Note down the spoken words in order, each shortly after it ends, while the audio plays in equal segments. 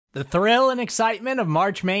The thrill and excitement of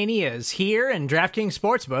March Mania is here, and DraftKings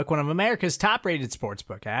Sportsbook, one of America's top-rated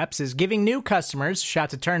sportsbook apps, is giving new customers a shot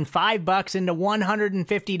to turn $5 into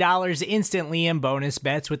 $150 instantly in bonus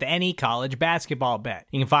bets with any college basketball bet.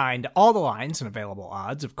 You can find all the lines and available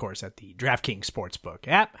odds, of course, at the DraftKings Sportsbook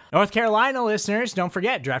app. North Carolina listeners, don't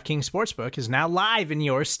forget, DraftKings Sportsbook is now live in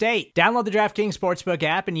your state. Download the DraftKings Sportsbook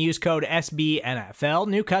app and use code SBNFL.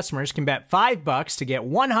 New customers can bet $5 to get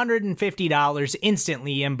 $150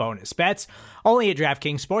 instantly in bonus bets, only at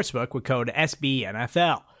DraftKings Sportsbook with code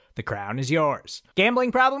SBNFL. The crown is yours.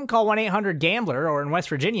 Gambling problem? Call 1-800-GAMBLER, or in West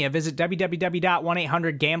Virginia, visit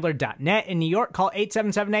www.1800gambler.net. In New York, call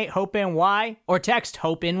 877-8-HOPE-NY or text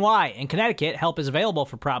HOPE-NY. In Connecticut, help is available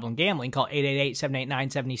for problem gambling. Call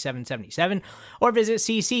 888-789-7777 or visit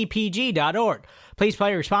ccpg.org. Please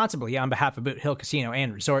play responsibly on behalf of Boot Hill Casino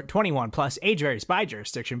and Resort. 21 plus, age varies by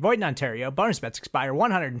jurisdiction. Void in Ontario. Bonus bets expire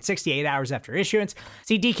 168 hours after issuance.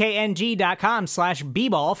 See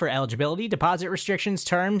dkng.com/bball for eligibility, deposit restrictions,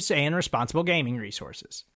 terms, and responsible gaming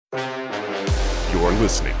resources. You're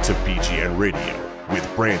listening to BGN Radio with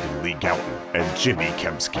Brandon Lee Gowton and Jimmy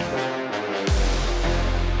Kempski.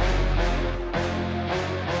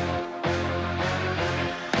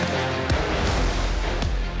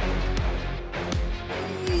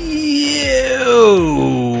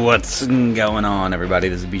 What's going on, everybody?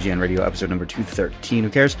 This is BGN Radio, episode number 213. Who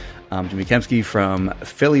cares? I'm Jimmy Kempski from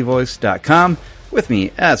PhillyVoice.com. With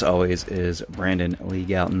me, as always, is Brandon Lee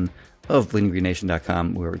Gowton of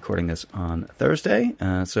BleedingGreenNation.com. We're recording this on Thursday,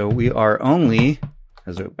 so we are only,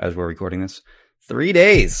 as we're recording this, 3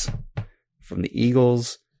 days from the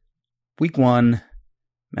Eagles' Week 1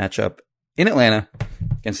 matchup in Atlanta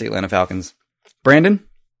against the Atlanta Falcons. Brandon,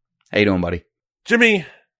 how you doing, buddy? Jimmy,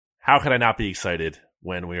 how could I not be excited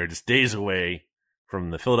when we are just days away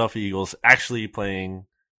from the Philadelphia Eagles actually playing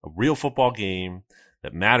a real football game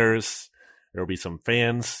that matters? There will be some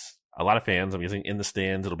fans, a lot of fans, I'm guessing, in the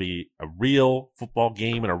stands. It'll be a real football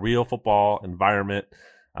game in a real football environment.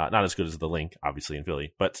 Not as good as the Link, obviously, in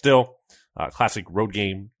Philly, but still classic road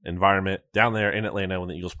game environment down there in Atlanta when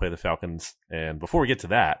the Eagles play the Falcons. And before we get to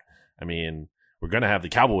that, I mean, we're going to have the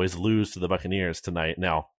Cowboys lose to the Buccaneers tonight.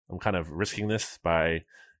 Now, I'm kind of risking this by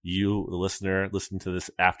you, the listener, listen to this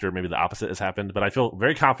after maybe the opposite has happened, but I feel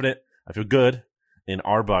very confident. I feel good in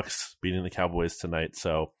our Bucs beating the Cowboys tonight.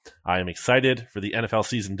 So I am excited for the NFL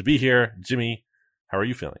season to be here. Jimmy, how are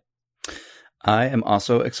you feeling? I am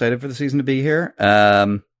also excited for the season to be here.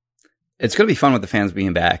 It's going to be fun with the fans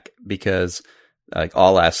being back because, like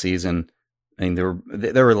all last season, I mean, there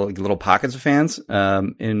were like little pockets of fans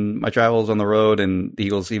in my travels on the road, and the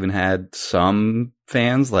Eagles even had some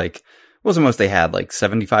fans. Like, what was the most they had? Like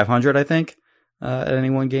 7,500, I think, at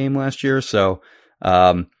any one game last year. So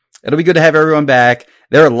it'll be good to have everyone back.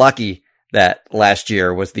 They were lucky that last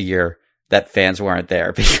year was the year that fans weren't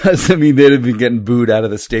there because, I mean, they'd have been getting booed out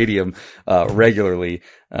of the stadium regularly,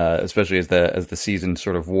 especially as the season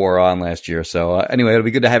sort of wore on last year. So anyway, it'll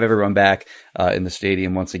be good to have everyone back in the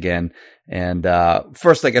stadium once again. And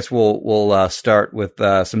first, I guess we'll start with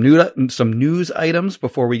some news items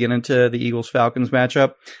before we get into the Eagles-Falcons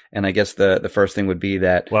matchup. And I guess the first thing would be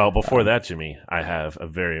that. Well, before that, Jimmy, I have a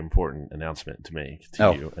very important announcement to make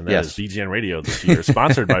to you, and that is BGN Radio this year,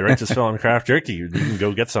 sponsored by Righteous Felon Craft Jerky. You can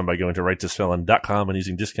go get some by going to righteousfelon.com and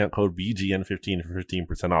using discount code BGN15 for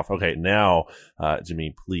 15% off. Okay, now,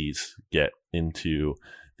 Jimmy, please get into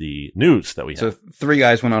the news that we have. So 3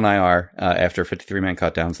 guys went on IR after 53-man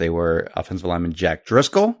cutdowns. They were offensive lineman Jack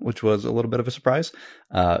Driscoll, which was a little bit of a surprise,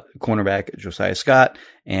 cornerback Josiah Scott,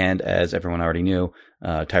 and as everyone already knew,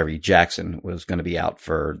 Tyree Jackson was going to be out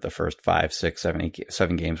for the first 5, 6, 7, 8,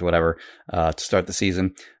 7 games, whatever, to start the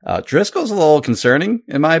season. Driscoll's a little concerning,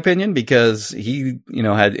 in my opinion, because he,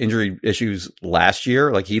 had injury issues last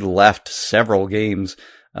year. Like, he left several games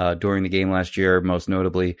during the game last year, most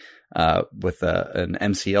notably with an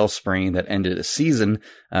MCL sprain that ended a season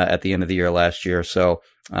at the end of the year last year. So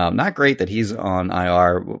not great that he's on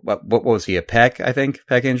IR. What was he, a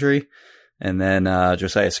pec injury? And then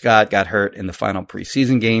Josiah Scott got hurt in the final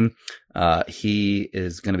preseason game. He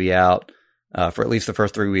is going to be out for at least the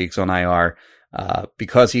first 3 weeks on IR.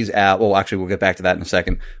 Because he's out, well, actually, we'll get back to that in a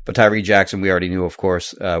second. But Tyree Jackson, we already knew, of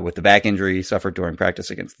course, with the back injury he suffered during practice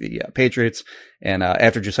against the Patriots. And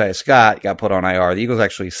after Josiah Scott got put on IR, the Eagles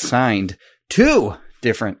actually signed 2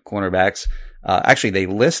 different cornerbacks. Actually, they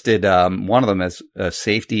listed one of them as a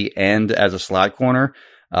safety and as a slot corner.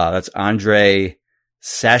 That's Andre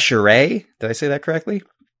Sachere. Did I say that correctly?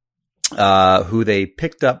 Who they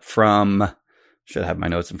picked up from. Should have my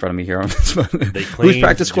notes in front of me here on this one. Who's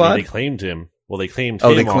practice squad? They claimed him Well, they claimed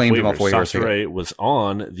they him claimed him off off waivers. waivers. Sastre was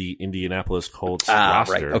on the Indianapolis Colts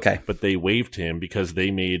roster, right. Okay. but they waived him because they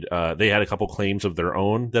made they had a couple claims of their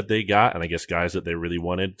own that they got, and I guess guys that they really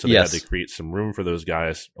wanted, so they had to create some room for those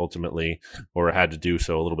guys ultimately, or had to do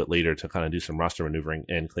so a little bit later to kind of do some roster maneuvering,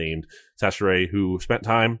 and claimed Sastre, who spent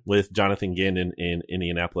time with Jonathan Gannon in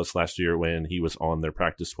Indianapolis last year when he was on their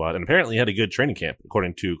practice squad, and apparently had a good training camp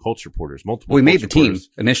according to Colts reporters. Multiple. Well, he made the reporters.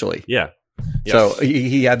 team initially. Yeah. Yes. So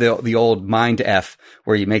he had the old mind F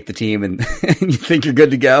where you make the team and you think you're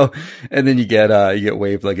good to go, and then you get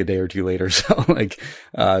waived like a day or two later. So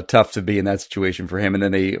tough to be in that situation for him. And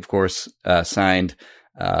then they of course signed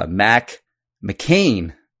Mac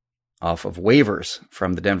McCain off of waivers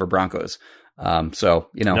from the Denver Broncos.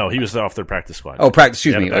 No, he was off their practice squad. Oh,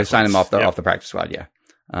 excuse me. I signed him off the practice squad. Yeah.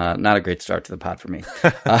 Not a great start to the pod for me.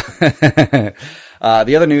 The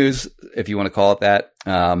other news, if you want to call it that,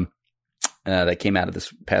 that came out of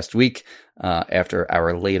this past week, after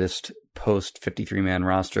our latest post 53-man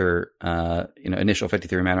roster, initial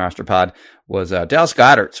 53-man roster pod, was Dallas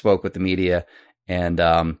Goedert spoke with the media,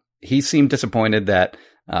 and he seemed disappointed that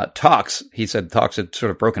he said talks had sort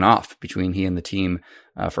of broken off between he and the team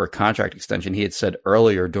for a contract extension. He had said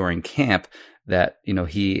earlier during camp that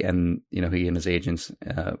he and his agents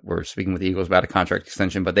were speaking with the Eagles about a contract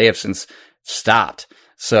extension, but they have since stopped.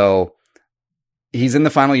 So he's in the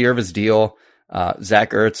final year of his deal.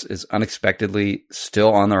 Zach Ertz is unexpectedly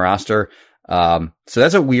still on the roster. So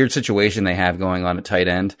that's a weird situation they have going on at tight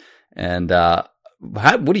end. And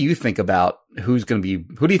what do you think about who do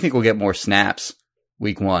you think will get more snaps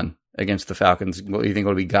week 1 against the Falcons? What do you think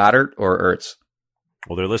will be, Goddard or Ertz?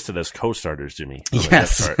 Well, they're listed as co-starters, Jimmy.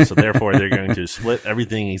 Yes. So therefore, they're going to split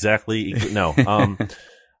everything exactly. No.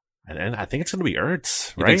 And I think it's going to be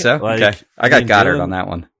Ertz, right? You think so? Okay. I got Goddard on that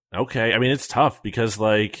one. Okay. I mean, it's tough because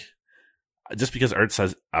just because Ertz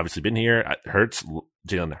has obviously been here,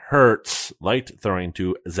 Jalen Hurts liked throwing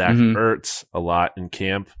to Zach Ertz a lot in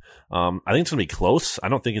camp. I think it's going to be close. I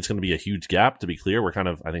don't think it's going to be a huge gap, to be clear. We're kind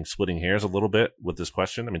of, I think, splitting hairs a little bit with this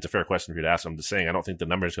question. I mean, it's a fair question for you to ask. I'm just saying I don't think the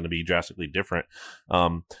number is going to be drastically different.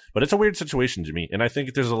 But it's a weird situation, Jimmy. And I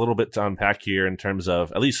think there's a little bit to unpack here in terms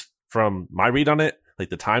of, at least from my read on it, like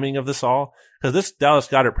the timing of this all. Because this Dallas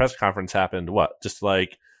Goedert press conference happened, just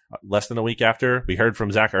like less than a week after we heard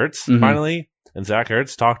from Zach Ertz finally. And Zach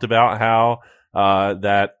Ertz talked about how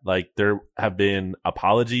that there have been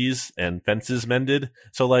apologies and fences mended.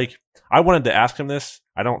 So I wanted to ask him this.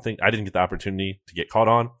 I didn't get the opportunity to get caught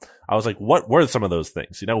on. I was like, what were some of those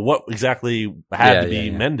things? What exactly had to be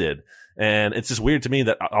mended? And it's just weird to me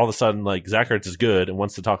that all of a sudden Zach Ertz is good and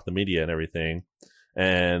wants to talk to the media and everything.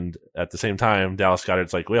 And at the same time, Dallas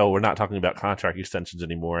Goedert's like, well, we're not talking about contract extensions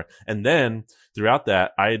anymore. And then throughout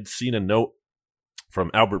that, I had seen a note from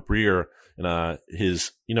Albert Breer, and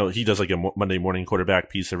he does a Monday morning quarterback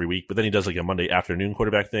piece every week, but then he does a Monday afternoon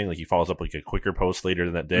quarterback thing. He follows up a quicker post later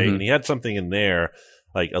in that day. And he had something in there,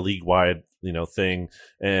 a league wide, thing.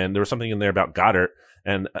 And there was something in there about Goddard.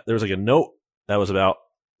 And there was a note that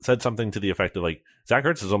said something to the effect of Zach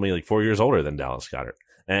Ertz is only 4 years older than Dallas Goedert.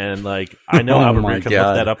 And I know Albert Breer can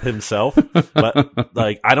look that up himself, but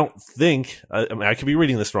I don't think, I could be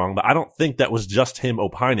reading this wrong, but I don't think that was just him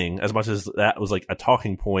opining as much as that was a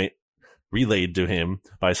talking point relayed to him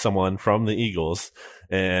by someone from the Eagles,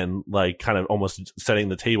 and kind of almost setting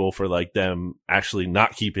the table for them actually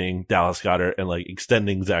not keeping Dallas Goedert and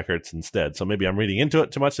extending Zach Ertz instead. So maybe I'm reading into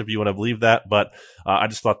it too much if you want to believe that, but I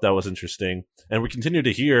just thought that was interesting. And we continue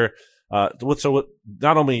to hear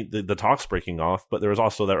not only the talks breaking off, but there was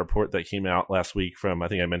also that report that came out last week from, I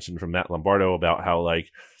think I mentioned, from Matt Lombardo about how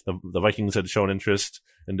the Vikings had shown interest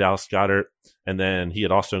in Dallas Goedert. And then he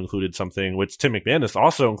had also included something which Tim McManus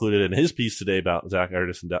also included in his piece today about Zach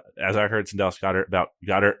Ertz and Dallas Goedert, about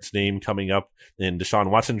Goedert's name coming up in Deshaun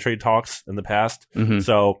Watson trade talks in the past.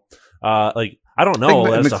 So, I don't know.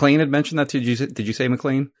 I think McLean had mentioned that too. Did you say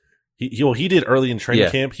McLean? He did early in training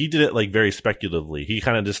camp. He did it very speculatively. He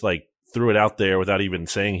kind of just threw it out there without even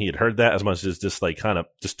saying he had heard that, as much as just kind of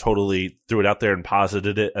just totally threw it out there and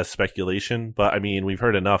posited it as speculation. But I mean, we've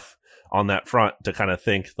heard enough on that front to kind of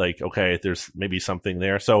think okay, there's maybe something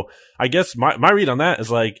there. So I guess my read on that is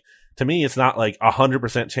to me, it's not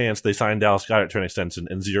 100% chance they sign Dallas Goedert to an extension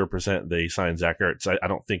and 0% they sign Zach Ertz. I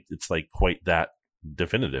don't think it's quite that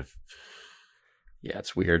definitive. Yeah,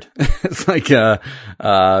 it's weird. It's the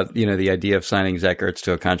idea of signing Zach Ertz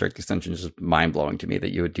to a contract extension is just mind blowing to me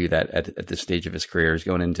that you would do that at this stage of his career. He's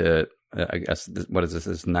going into, I guess, what is this,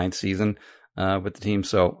 his 9th season with the team.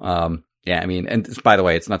 So, yeah, I mean, and by the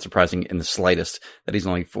way, it's not surprising in the slightest that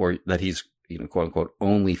he's quote unquote,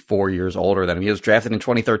 only 4 years older than him. He was drafted in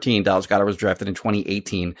 2013. Dallas Goedert was drafted in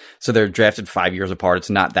 2018. So they're drafted 5 years apart. It's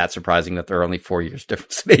not that surprising that they're only 4 years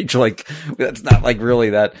difference in age. Like, that's not like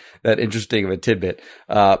really that interesting of a tidbit.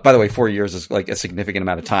 By the way, 4 years is like a significant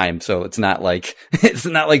amount of time. So it's not like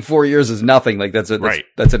 4 years is nothing. Like that's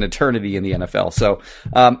an eternity in the NFL. So,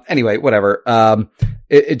 anyway, whatever.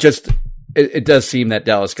 It does seem that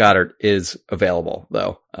Dallas Goedert is available,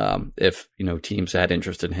 though. If teams had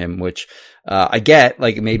interest in him, which I get,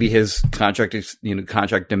 like maybe his contract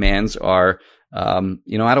demands are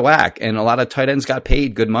out of whack, and a lot of tight ends got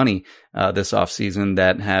paid good money this offseason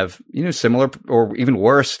that have similar or even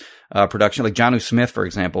worse production. Like Jonnu Smith, for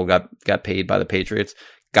example, got paid by the Patriots.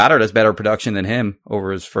 Goddard has better production than him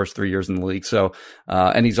over his first 3 years in the league. So,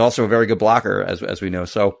 and he's also a very good blocker, as we know.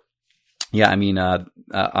 So. Yeah, I mean,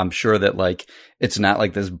 I'm sure that like it's not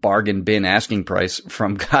like this bargain bin asking price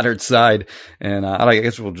from Goddard's side, and I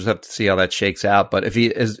guess we'll just have to see how that shakes out. But if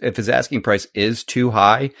his asking price is too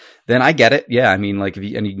high, then I get it. Yeah, I mean, like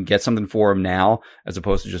you can get something for him now as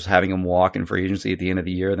opposed to just having him walk in free agency at the end of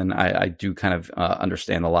the year, then I do kind of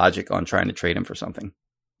understand the logic on trying to trade him for something.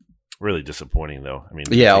 Really disappointing, though. I mean,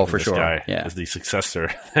 yeah, for sure. Guy yeah, is the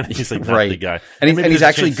successor, and he's like not right. the guy, and he's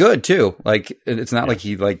actually good too. Like it's not like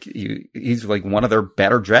he's like one of their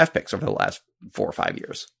better draft picks over the last 4 or 5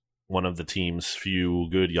 years. One of the team's few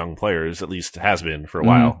good young players, at least has been for a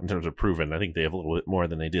while in terms of proven. I think they have a little bit more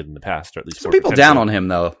than they did in the past, or at least some people down on him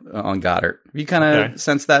though on Goddard. Have you kind of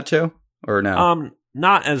sensed that too, or no?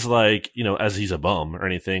 Not as like, as he's a bum or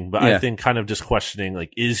anything, but I think kind of just questioning,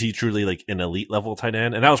 like, is he truly like an elite level tight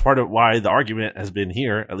end? And that was part of why the argument has been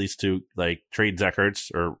here, at least to like trade Zach Ertz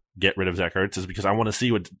or get rid of Zach Ertz, is because I want to see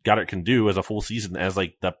what Goddard can do as a full season as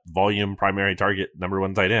like the volume primary target number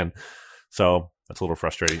one tight end. So that's a little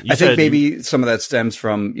frustrating. I think maybe some of that stems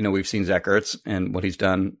from, we've seen Zach Ertz and what he's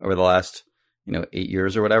done over the last, 8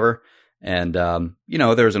 years or whatever. And,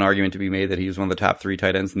 there's an argument to be made that he was one of the top 3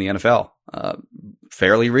 tight ends in the NFL,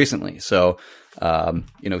 fairly recently. So,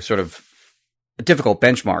 sort of a difficult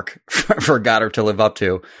benchmark for Goddard to live up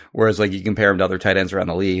to. Whereas like you compare him to other tight ends around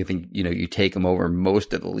the league, I think, you take him over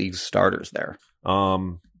most of the league's starters there.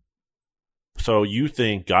 So you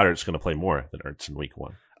think Goddard's going to play more than Ertz in week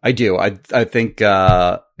 1? I do. I think,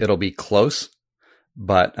 it'll be close,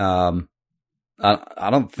 but, I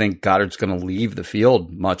don't think Goddard's going to leave the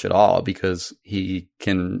field much at all because he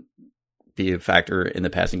can be a factor in the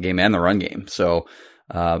passing game and the run game. So,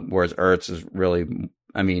 whereas Ertz is really,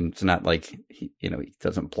 it's not like he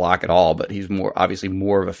doesn't block at all, but he's obviously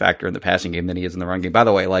more of a factor in the passing game than he is in the run game. By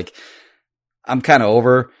the way, like I'm kind of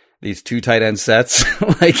over these 2 tight end sets.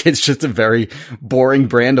 Like it's just a very boring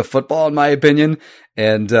brand of football in my opinion.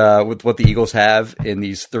 And with what the Eagles have in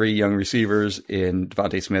these 3 young receivers in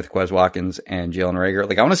Devontae Smith, Quez Watkins, and Jalen Reagor,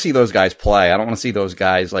 like I want to see those guys play. I don't want to see those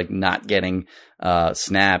guys like not getting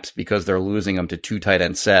snaps because they're losing them to 2 tight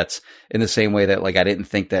end sets in the same way that like I didn't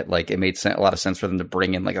think that like it made a lot of sense for them to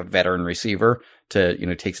bring in like a veteran receiver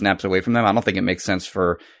to take snaps away from them. I don't think it makes sense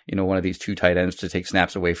for one of these 2 tight ends to take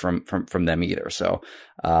snaps away from them either. So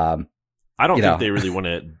I don't think they really want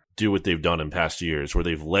to do what they've done in past years where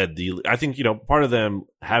they've led I think, part of them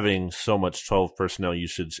having so much 12 personnel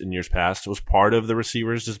usage in years past was part of the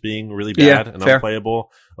receivers just being really bad and fair.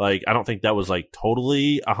 Unplayable. Like, I don't think that was like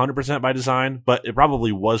totally 100% by design, but it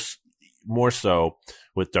probably was more so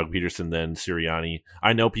with Doug Peterson than Sirianni.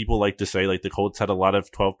 I know people like to say like the Colts had a lot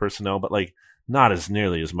of 12 personnel, but like not as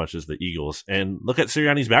nearly as much as the Eagles. And look at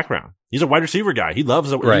Sirianni's background. He's a wide receiver guy. He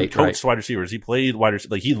loves he coached wide receivers. He played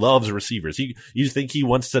like he loves receivers. You think he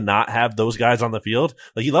wants to not have those guys on the field?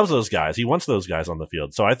 Like he loves those guys. He wants those guys on the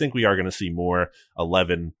field. So I think we are going to see more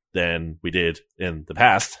 11 than we did in the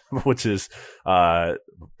past, which is,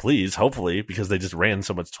 please, hopefully, because they just ran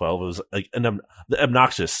so much 12. It was like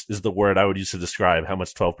obnoxious is the word I would use to describe how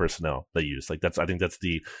much 12 personnel they used. Like I think that's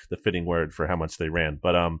the fitting word for how much they ran.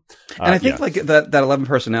 But, and I think like that 11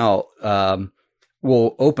 personnel,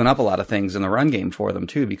 will open up a lot of things in the run game for them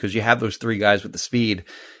too, because you have those 3 guys with the speed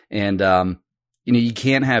and, you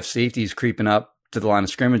can't have safeties creeping up to the line of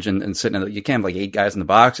scrimmage and sitting you can't have like 8 guys in the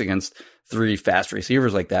box against 3 fast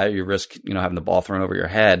receivers like that. You risk, having the ball thrown over your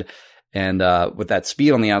head. And, with that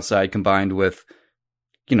speed on the outside combined with,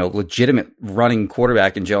 legitimate running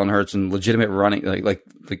quarterback in Jalen Hurts and legitimate running, like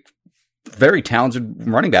very talented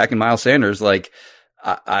running back in Miles Sanders, like,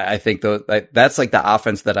 I think that's like the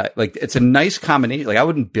offense that I like. It's a nice combination. Like I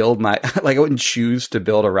wouldn't I wouldn't choose to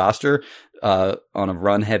build a roster, on a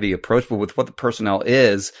run heavy approach, but with what the personnel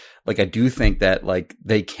is, like I do think that like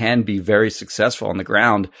they can be very successful on the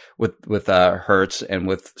ground with Hurts and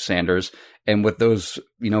with Sanders and with those,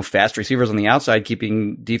 fast receivers on the outside,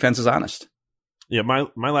 keeping defenses honest. Yeah,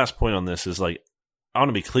 my last point on this is like, I want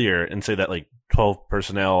to be clear and say that like 12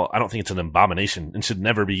 personnel, I don't think it's an abomination and should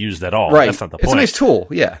never be used at all. Right. That's not the point. It's a nice tool.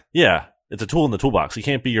 Yeah. Yeah. It's a tool in the toolbox. It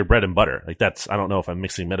can't be your bread and butter. Like I don't know if I'm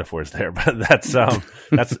mixing metaphors there, but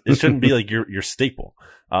it shouldn't be like your staple.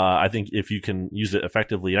 I think if you can use it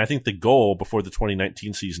effectively, and I think the goal before the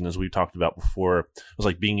 2019 season, as we talked about before, was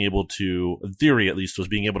like being able to, in theory at least, was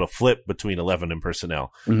being able to flip between 11 and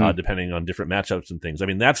personnel, depending on different matchups and things. I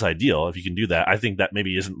mean, that's ideal if you can do that. I think that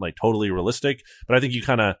maybe isn't like totally realistic, but I think you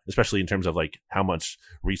kind of, especially in terms of like how much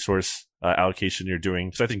resource allocation you're doing,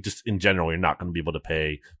 because I think just in general, you're not going to be able to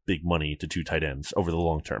pay big money to 2 tight ends over the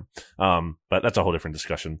long term. But that's a whole different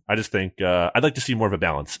discussion. I just think I'd like to see more of a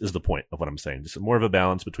balance is the point of what I'm saying. Just more of a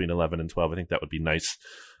balance between 11 and 12. I think that would be nice.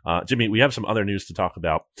 Jimmy, we have some other news to talk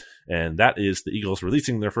about, and that is the Eagles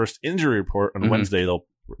releasing their first injury report on Wednesday. They'll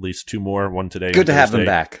release 2 more, one today. Good to have them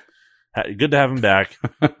back. Good to have them back.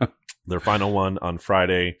 Their final one on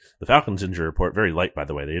Friday. The Falcons injury report, very light, by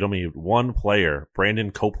the way. They had only 1 player, Brandon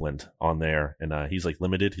Copeland, on there, and he's like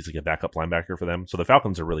limited. He's like a backup linebacker for them. So the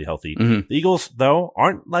Falcons are really healthy. The Eagles, though,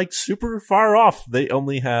 aren't like super far off. They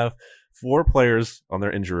only have 4 players on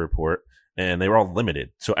their injury report, and they were all limited.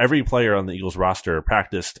 So every player on the Eagles roster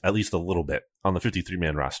practiced at least a little bit on the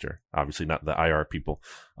 53-man roster. Obviously not the IR people.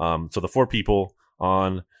 So the 4 people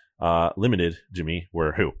on limited, Jimmy,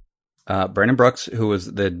 were who? Brandon Brooks, who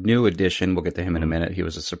was the new addition. We'll get to him in a minute. He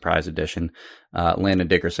was a surprise addition. Landon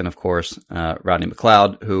Dickerson, of course. Rodney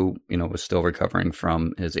McLeod, who, was still recovering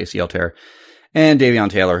from his ACL tear. And Davion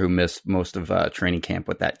Taylor, who missed most of training camp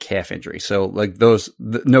with that calf injury. So, like,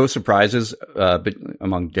 no surprises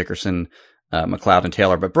among Dickerson, McLeod, and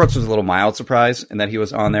Taylor. But Brooks was a little mild surprise in that he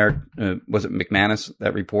was on there. Was it McManus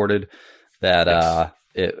that reported that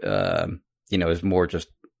it is more just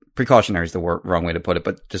precautionary is the wrong way to put it,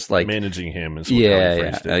 but just like managing him is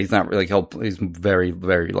he's not really he's very,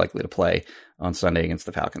 very likely to play on Sunday against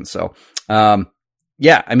the Falcons. So I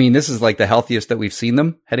mean, this is like the healthiest that we've seen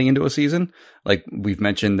them heading into a season. Like we've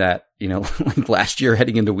mentioned that, like last year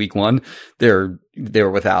heading into week 1, they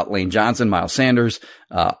were without Lane Johnson, Miles Sanders,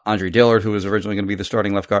 Andre Dillard, who was originally going to be the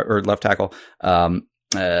starting left guard or left tackle.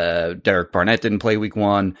 Derek Barnett didn't play week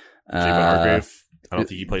 1. Javon Hargrave. I don't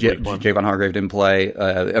think he played week 1. Javon Hargrave didn't play.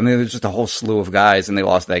 I mean, there's just a whole slew of guys, and they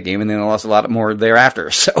lost that game, and then they lost a lot more thereafter.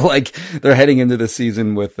 So, like, they're heading into the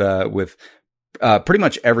season with pretty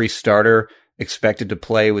much every starter expected to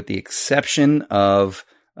play, with the exception of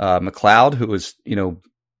McLeod, who was, it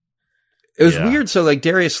was weird. So, like,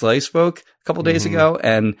 Darius Slay spoke a couple days ago,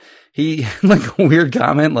 and he like a weird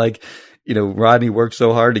comment, like, Rodney worked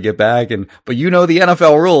so hard to get back, but the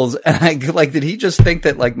NFL rules. And did he just think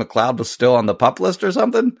that like McLeod was still on the PUP list or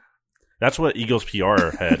something? That's what Eagles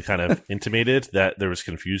PR had kind of intimated, that there was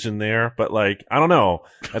confusion there. But like, I don't know.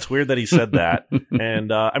 That's weird that he said that.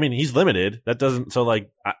 And I mean, he's limited. That doesn't, so like,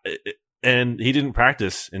 and he didn't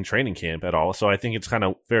practice in training camp at all. So I think it's kind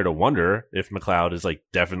of fair to wonder if McLeod is like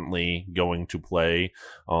definitely going to play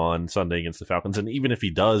on Sunday against the Falcons. And even if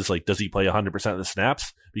he does, like, does he play 100% of the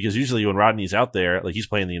snaps? Because usually when Rodney's out there, like, he's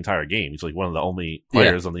playing the entire game. He's like one of the only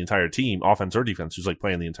players on the entire team, offense or defense, who's like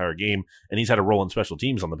playing the entire game. And he's had a role in special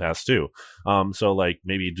teams on the past too. So like,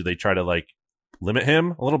 maybe do they try to like limit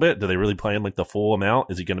him a little bit? Do they really play him like the full amount?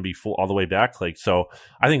 Is he going to be full all the way back? Like, so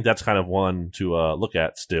I think that's kind of one to look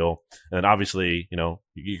at still. And obviously,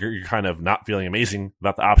 you're kind of not feeling amazing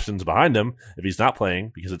about the options behind him if he's not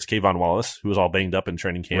playing, because it's Kayvon Wallace, who was all banged up in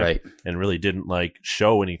training camp and really didn't like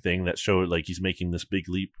show anything that showed like he's making this big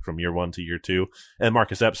leap from year 1 to year 2. And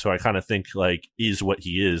Marcus Epps, who I kind of think like is what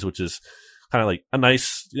he is, which is kind of like a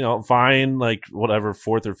nice, fine, like whatever,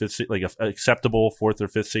 4th or 5th, like a acceptable 4th or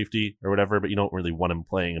 5th safety or whatever, but you don't really want him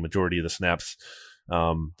playing a majority of the snaps.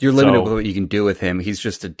 You're limited with what you can do with him. He's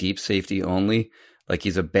just a deep safety only. Like,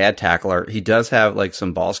 he's a bad tackler. He does have like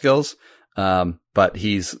some ball skills, but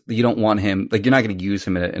you don't want him, like, you're not going to use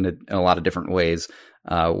him in a lot of different ways.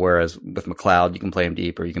 Whereas with McLeod, you can play him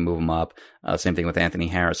deep or you can move him up. Same thing with Anthony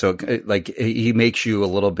Harris. So like, he makes you a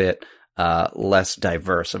little bit less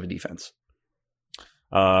diverse of a defense.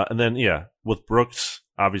 And then, with Brooks,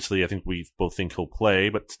 obviously, I think we both think he'll play,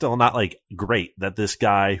 but still not like great that this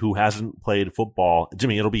guy who hasn't played football,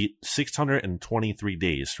 Jimmy, it'll be 623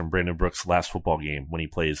 days from Brandon Brooks' last football game when he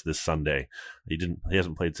plays this Sunday. He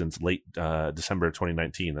hasn't played since late December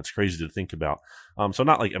 2019. That's crazy to think about. So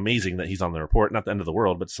not like amazing that he's on the report, not the end of the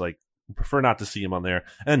world, but it's like, prefer not to see him on there.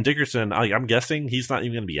 And Dickerson, I'm guessing he's not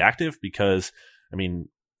even going to be active because, I mean,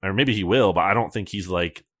 or maybe he will, but I don't think he's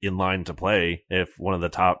like in line to play if one of the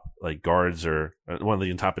top like guards or one of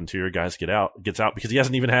the top interior guys gets out because he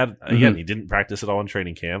hasn't even had, again, he didn't practice at all in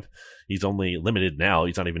training camp. He's only limited now.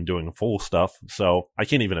 He's not even doing full stuff. So I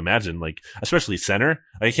can't even imagine, like, especially center.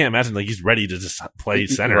 I can't imagine like he's ready to just play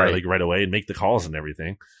center like right away and make the calls and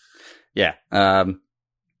everything. Yeah.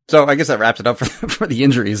 So I guess that wraps it up for the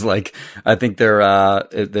injuries. Like, I think they're,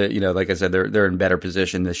 like I said, they're in better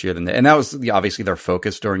position this year and that was obviously their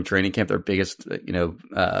focus during training camp. Their biggest,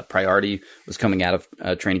 priority was coming out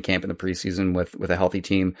of training camp in the preseason with a healthy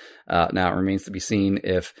team. Now it remains to be seen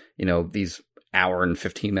if, these hour and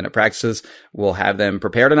 15-minute practices will have them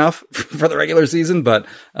prepared enough for the regular season. But,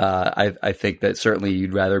 I think that certainly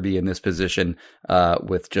you'd rather be in this position,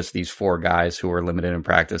 with just these 4 guys who are limited in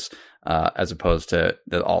practice, as opposed to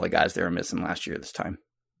all the guys they were missing last year this time.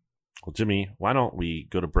 Well, Jimmy, why don't we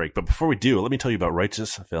go to break? But before we do, let me tell you about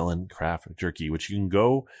Righteous Felon Craft Jerky, which you can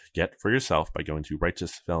go get for yourself by going to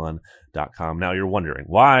righteousfelon.com. Now you're wondering,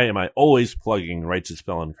 why am I always plugging Righteous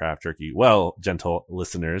Felon Craft Jerky? Well, gentle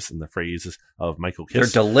listeners, in the phrases of Michael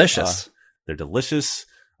Kiss, they're delicious. They're delicious.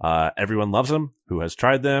 Everyone loves them who has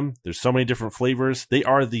tried them. There's so many different flavors. They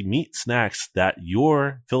are the meat snacks that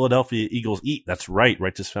your Philadelphia Eagles eat. That's right.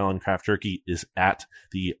 Righteous Felon Craft Jerky is at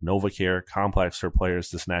the NovaCare complex for players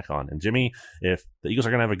to snack on. And Jimmy, if the Eagles are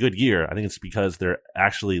going to have a good year, I think it's because they're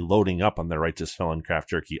actually loading up on their Righteous Felon Craft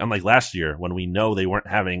Jerky. Unlike last year when we know they weren't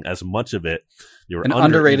having as much of it. They were an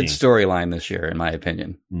underrated storyline this year, in my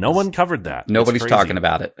opinion. No one covered that. Nobody's talking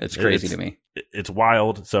about it. It's crazy to me. It's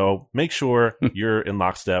wild. So make sure you're in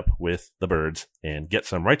lockstep with the birds and get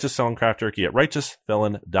some Righteous Felon Craft Jerky at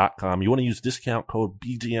righteousfelon.com. You want to use discount code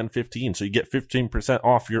BGN15 so you get 15%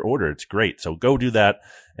 off your order. It's great. So go do that,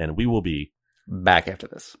 and we will be back after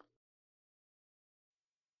this.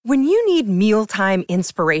 When you need mealtime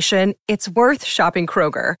inspiration, it's worth shopping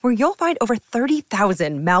Kroger, where you'll find over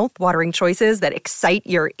 30,000 mouth-watering choices that excite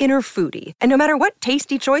your inner foodie. And no matter what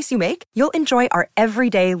tasty choice you make, you'll enjoy our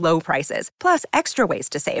everyday low prices, plus extra ways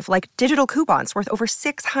to save, like digital coupons worth over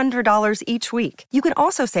 $600 each week. You can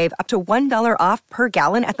also save up to $1 off per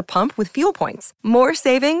gallon at the pump with fuel points. More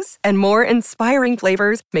savings and more inspiring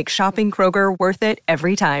flavors make shopping Kroger worth it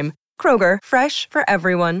every time. Kroger, fresh for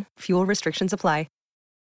everyone. Fuel restrictions apply.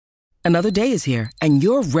 Another day is here, and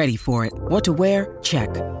you're ready for it. What to wear? Check.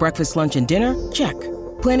 Breakfast, lunch, and dinner? Check.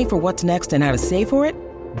 Planning for what's next and how to save for it?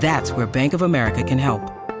 That's where Bank of America can help.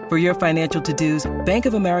 For your financial to-dos, Bank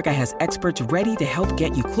of America has experts ready to help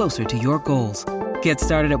get you closer to your goals. Get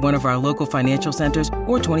started at one of our local financial centers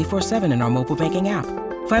or 24/7 in our mobile banking app.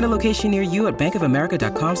 Find a location near you at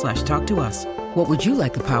bankofamerica.com/talktous. What would you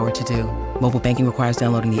like the power to do? Mobile banking requires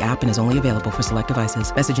downloading the app and is only available for select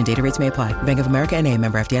devices. Message and data rates may apply. Bank of America NA,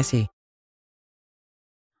 member FDIC.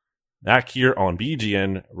 Back here on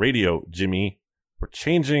BGN Radio, Jimmy, we're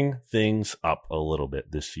changing things up a little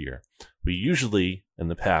bit this year. We usually, in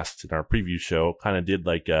the past, in our preview show, kind of did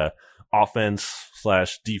like a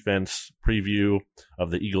offense/defense preview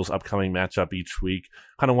of the Eagles' upcoming matchup each week.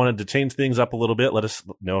 Kind of wanted to change things up a little bit. Let us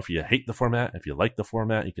know if you hate the format. If you like the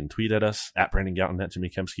format, you can tweet at us at Brandon Gowton, at Jimmy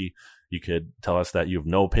Kempski. You could tell us that you have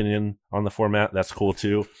no opinion on the format. That's cool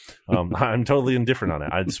too. I'm totally indifferent on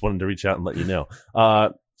it. I just wanted to reach out and let you know.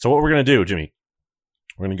 So what we're going to do, Jimmy,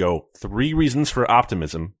 we're going to go 3 reasons for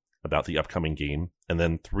optimism about the upcoming game, and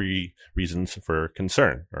then 3 reasons for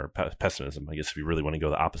concern or pessimism. I guess if you really want to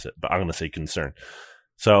go the opposite, but I'm going to say concern.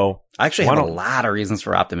 So I actually have a lot of reasons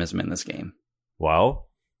for optimism in this game. Well,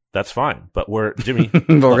 that's fine, but Jimmy, but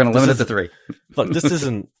we're going to limit it to 3. Look, this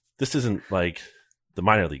isn't like the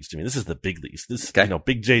minor leagues, Jimmy. This is the big leagues. This, okay.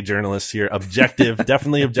 Big J journalists here, objective,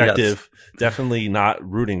 definitely objective, yes. Definitely not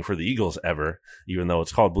rooting for the Eagles ever, even though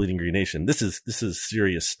it's called Bleeding Green Nation. This is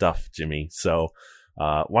serious stuff, Jimmy. So,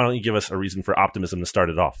 why don't you give us a reason for optimism to start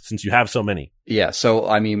it off, since you have so many? Yeah. So,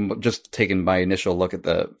 I mean, just taking my initial look at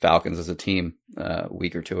the Falcons as a team a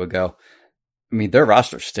week or two ago, I mean, their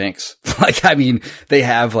roster stinks. They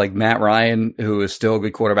have like Matt Ryan, who is still a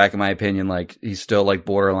good quarterback in my opinion. Like, he's still like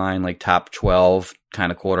borderline, like top 12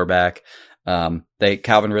 kind of quarterback.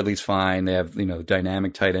 Calvin Ridley's fine. They have,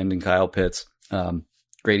 dynamic tight end in Kyle Pitts.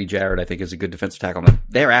 Grady Jarrett, I think, is a good defensive tackle.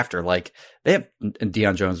 Thereafter, they have, and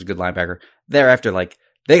Deion Jones is a good linebacker. Thereafter,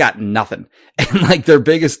 they got nothing. And their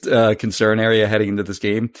biggest concern area heading into this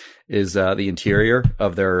game is the interior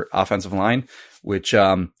of their offensive line, which,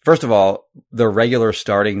 first of all, their regular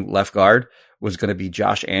starting left guard was going to be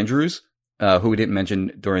Josh Andrews, who we didn't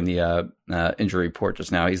mention during the injury report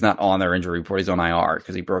just now. He's not on their injury report. He's on IR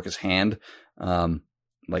because he broke his hand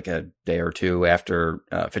like a day or two after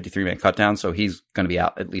 53-man cutdown. So he's going to be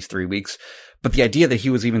out at least 3 weeks. But the idea that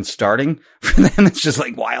he was even starting for them is just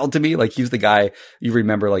like wild to me. Like he's the guy you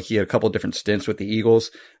remember, like he had a couple of different stints with the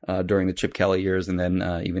Eagles during the Chip Kelly years and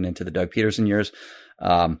then even into the Doug Peterson years.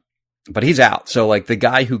 But he's out. So like the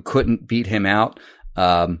guy who couldn't beat him out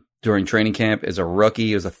during training camp is a rookie.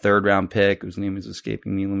 He was a 3rd-round pick whose name is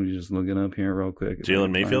escaping me. Let me just look it up here real quick.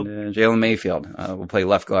 Jalen Mayfield? Jalen Mayfield will play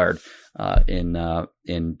left guard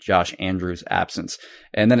in Josh Andrews' absence.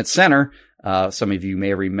 And then at center, some of you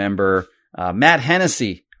may remember Matt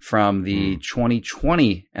Hennessy from the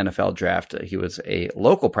 2020 NFL draft. He was a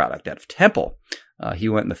local product out of Temple. He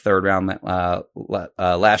went in the 3rd round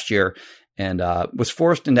last year and was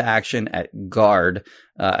forced into action at guard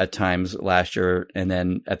at times last year. And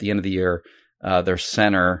then at the end of the year, their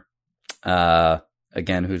center,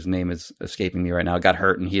 again, whose name is escaping me right now, got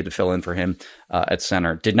hurt and he had to fill in for him at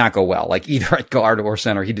center. Did not go well. Like either at guard or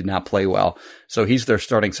center, he did not play well. So he's their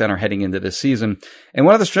starting center heading into this season. And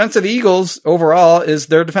one of the strengths of the Eagles overall is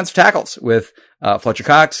their defensive tackles with Fletcher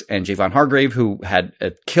Cox and Javon Hargrave, who had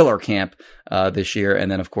a killer camp this year.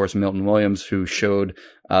 And then, of course, Milton Williams, who showed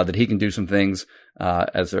that he can do some things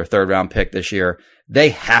as their 3rd-round pick this year.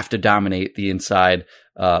 They have to dominate the inside.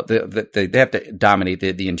 They have to dominate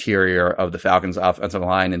the interior of the Falcons' offensive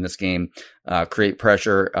line in this game, create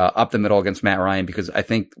pressure up the middle against Matt Ryan, because I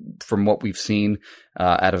think from what we've seen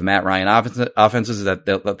out of Matt Ryan offenses is that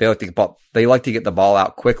they like to get the ball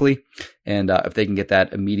out quickly. And if they can get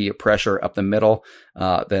that immediate pressure up the middle,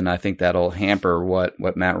 then I think that'll hamper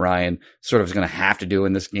what Matt Ryan sort of is going to have to do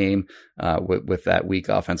in this game with that weak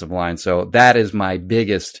offensive line. So that is my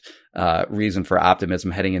biggest reason for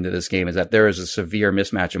optimism heading into this game, is that there is a severe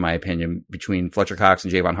mismatch, in my opinion, between Fletcher Cox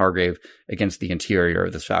and Javon Hargrave against the interior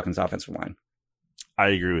of this Falcons offensive line. I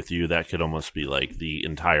agree with you. That could almost be like the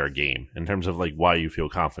entire game in terms of like why you feel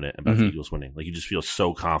confident about the Eagles winning. Like you just feel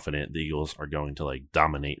so confident the Eagles are going to like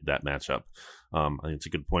dominate that matchup. I think it's a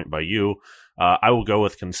good point by you. I will go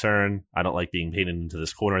with concern. I don't like being painted into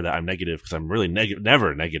this corner that I'm negative, because I'm really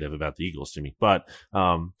never negative about the Eagles to me. But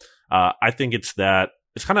I think it's that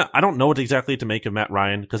it's kind of, I don't know what exactly to make of Matt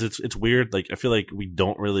Ryan, because it's weird. Like I feel like we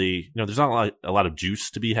don't really, there's not a lot of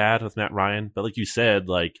juice to be had with Matt Ryan. But like you said,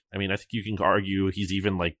 like I mean, I think you can argue he's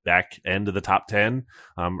even like back end of the top 10,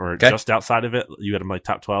 or just outside of it. You had him like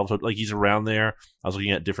top 12, so like he's around there. I was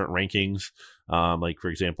looking at different rankings, like for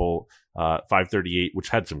example, 538, which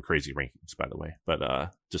had some crazy rankings by the way,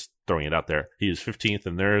 but just throwing it out there, he is 15th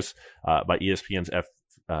in theirs by ESPN's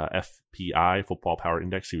FPI Football Power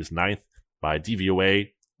Index. He was 9th. By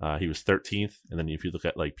DVOA, he was 13th. And then if you look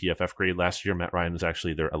at like PFF grade last year, Matt Ryan was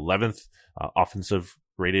actually their 11th offensive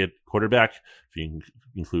rated quarterback, if you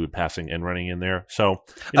include passing and running in there. So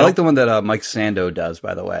I like the one that Mike Sando does,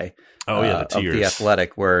 by the way. Oh yeah, the tiers. Of The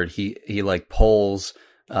Athletic, where he like polls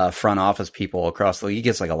front office people across the league. He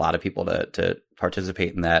gets like a lot of people to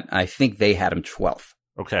participate in that. I think they had him 12th.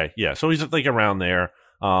 Okay, yeah. So he's like around there.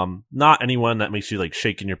 Not anyone that makes you like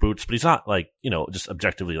shake in your boots, but he's not like, just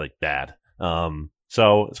objectively like bad.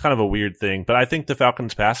 So it's kind of a weird thing, but I think the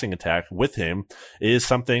Falcons passing attack with him is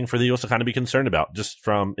something for the Eagles to kind of be concerned about, just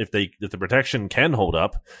from if the protection can hold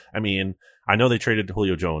up. I mean, I know they traded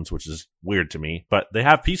Julio Jones, which is weird to me, but they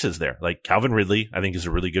have pieces there. Like Calvin Ridley, I think is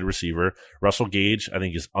a really good receiver. Russell Gage, I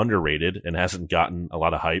think is underrated and hasn't gotten a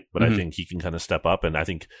lot of hype, but I think he can kind of step up. And I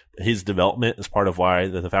think his development is part of why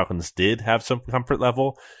the Falcons did have some comfort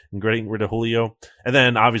level in getting rid of Julio. And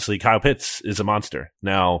then obviously Kyle Pitts is a monster.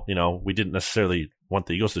 Now, we didn't necessarily want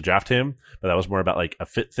the Eagles to draft him, but that was more about like a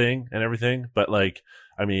fit thing and everything. But like,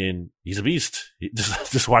 I mean, he's a beast.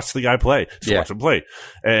 Just watch the guy play. Watch him play.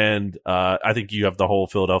 And I think you have the whole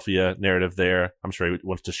Philadelphia narrative there. I'm sure he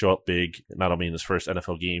wants to show up big, not only in his first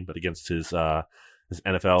NFL game, but against his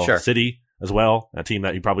NFL city as well, a team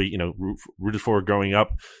that he probably rooted for growing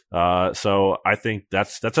up. So I think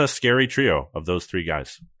that's a scary trio of those three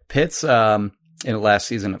guys. Pitts in the last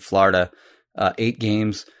season at Florida, 8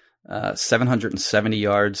 games, 770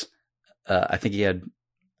 yards. I think he had,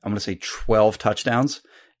 I'm going to say 12 touchdowns.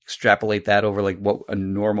 Extrapolate that over like what a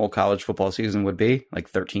normal college football season would be, like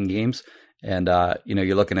 13 games. And,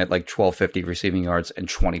 you're looking at like 1,250 receiving yards and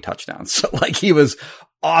 20 touchdowns. So like he was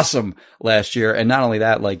awesome last year. And not only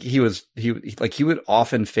that, like he would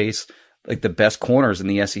often face like the best corners in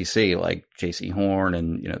the SEC, like J.C. Horn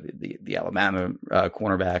and, the Alabama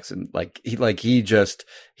cornerbacks. And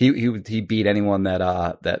he beat anyone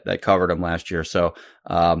that covered him last year. So,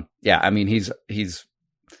 I mean, he's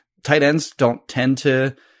tight ends don't tend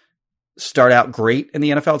to start out great in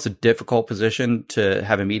the NFL. It's a difficult position to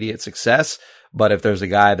have immediate success, But if there's a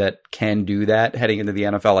guy that can do that heading into the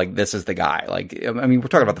NFL, like this is the guy. Like, I mean, we're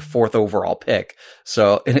talking about the 4th overall pick.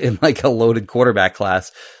 So in like a loaded quarterback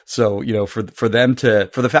class. So, for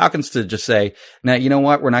the Falcons to just say, now, you know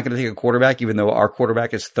what? We're not going to take a quarterback, even though our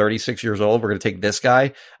quarterback is 36 years old. We're going to take this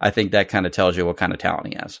guy. I think that kind of tells you what kind of talent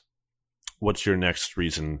he has. What's your next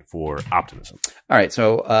reason for optimism? All right.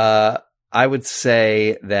 So, I would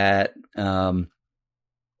say that, well,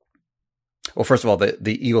 first of all,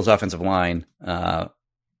 the Eagles offensive line,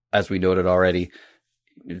 as we noted already,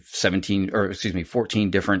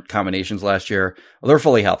 14 different combinations last year. Well, they're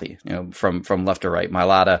fully healthy, from left to right.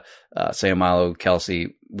 Mailata, Sayamalo,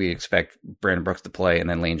 Kelsey, we expect Brandon Brooks to play, and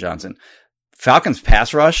then Lane Johnson. Falcons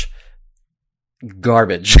pass rush,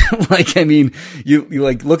 garbage. Like, I mean, you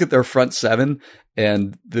like look at their front seven,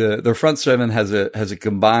 and their front seven has a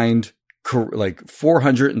combined like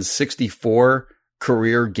 464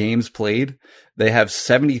 career games played. They have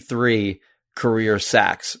 73 career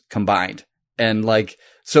sacks combined. And like,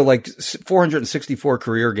 so like 464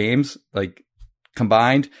 career games, like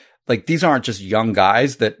combined, like these aren't just young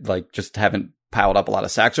guys that like just haven't piled up a lot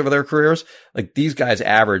of sacks over their careers. Like these guys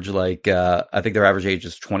average like, I think their average age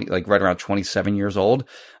is 20, like right around 27 years old.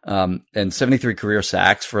 And 73 career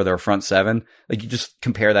sacks for their front seven. Like you just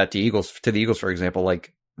compare that to the Eagles, for example,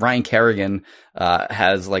 like Ryan Kerrigan,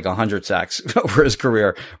 has like 100 sacks over his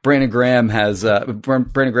career. Brandon Graham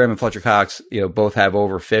and Fletcher Cox, both have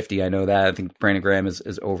over 50. I know that. I think Brandon Graham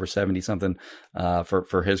is over 70 something,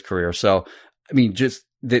 for his career. So, I mean,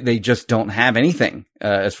 they just don't have anything,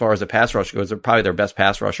 as far as the pass rush goes. Probably their best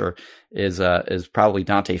pass rusher is probably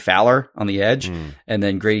Dante Fowler on the edge. And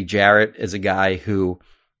then Grady Jarrett is a guy who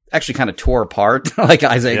actually kind of tore apart like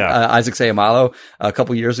Isaac Sayamalo a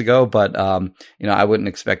couple years ago. But, I wouldn't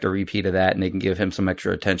expect a repeat of that, and they can give him some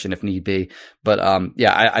extra attention if need be. But,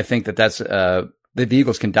 I think that's, the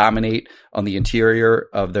Eagles can dominate on the interior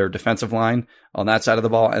of their defensive line on that side of the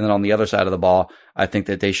ball. And then on the other side of the ball, I think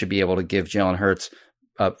that they should be able to give Jalen Hurts,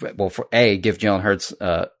 give Jalen Hurts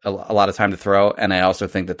a lot of time to throw. And I also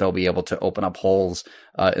think that they'll be able to open up holes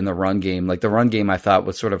in the run game. Like the run game, I thought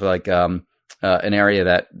was sort of like an area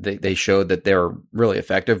that they showed that they were really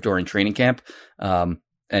effective during training camp, and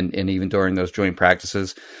even during those joint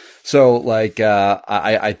practices. So like,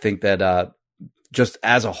 I think that just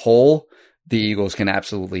as a whole, the Eagles can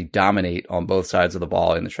absolutely dominate on both sides of the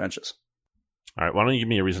ball in the trenches. All right. Why don't you give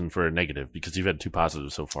me a reason for a negative? Because you've had 2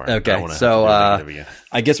 positives so far. Okay. So,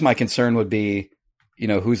 I guess my concern would be,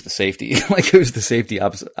 who's the safety? Like, who's the safety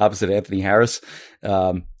opposite Anthony Harris?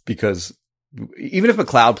 Because even if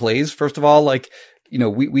McLeod plays, first of all, like,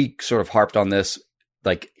 we sort of harped on this,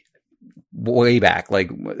 like, way back, like,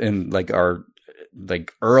 in, like, our,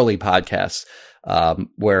 like, early podcasts,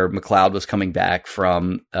 where McLeod was coming back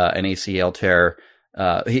from, an ACL tear.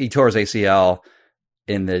 He tore his ACL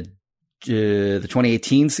in the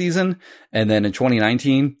 2018 season. And then in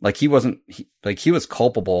 2019, like he was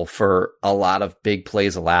culpable for a lot of big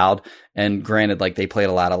plays allowed. And granted, like they played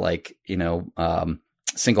a lot of like,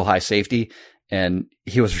 single high safety, and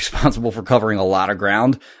he was responsible for covering a lot of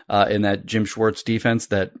ground, in that Jim Schwartz defense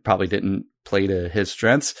that probably didn't play to his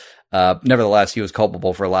strengths. Nevertheless, he was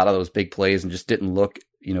culpable for a lot of those big plays and just didn't look,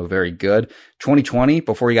 very good. 2020,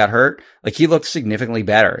 before he got hurt, like he looked significantly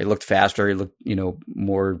better. He looked faster. He looked,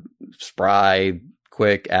 more spry,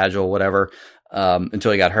 quick, agile, whatever,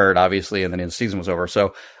 until he got hurt, obviously. And then the season was over.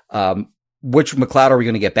 So, which McLeod are we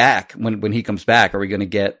going to get back when he comes back? Are we going to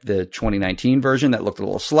get the 2019 version that looked a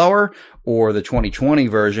little slower, or the 2020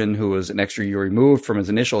 version who was an extra year removed from his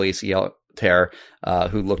initial ACL tear,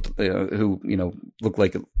 who looked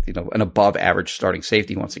like, an above average starting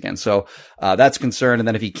safety once again. So, that's a concern. And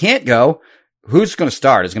then if he can't go, who's going to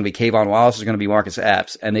start? It's going to be Kayvon Wallace. It's going to be Marcus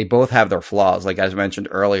Epps. And they both have their flaws. Like as I mentioned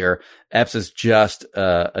earlier, Epps is just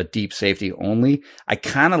a deep safety only. I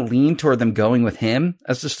kind of lean toward them going with him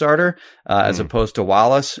as the starter, as opposed to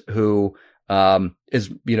Wallace, who,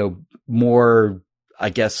 is, more, I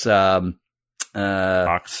guess,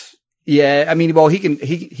 box. Yeah, I mean, well, he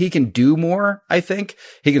can do more. I think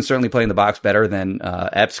he can certainly play in the box better than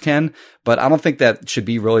Epps can, but I don't think that should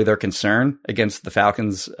be really their concern against the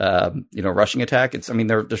Falcons, rushing attack.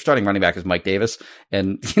 Their starting running back is Mike Davis,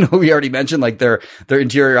 and we already mentioned like their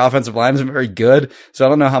interior offensive line isn't very good, so I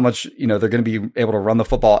don't know how much they're going to be able to run the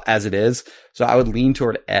football as it is. So I would lean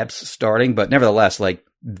toward Epps starting, but nevertheless, like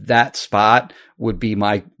that spot would be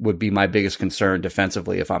my biggest concern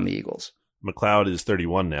defensively if I'm the Eagles. McLeod is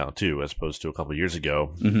 31 now, too, as opposed to a couple of years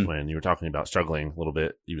ago when you were talking about struggling a little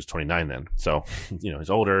bit. He was 29 then. So, he's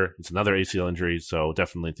older. It's another ACL injury, so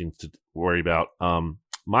definitely things to worry about.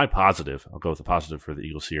 My positive, I'll go with the positive for the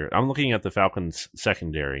Eagles here. I'm looking at the Falcons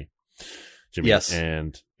secondary. Jimmy. Yes.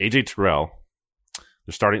 And AJ Terrell,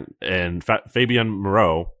 they're starting, and Fabian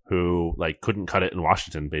Moreau, who like couldn't cut it in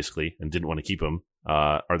Washington basically and didn't want to keep him,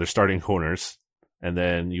 are their starting corners. And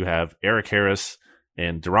then you have Eric Harris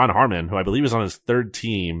and Daron Harmon, who I believe is on his third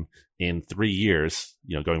team in 3 years,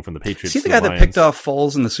 going from the Patriots. Is he the to guy the that picked off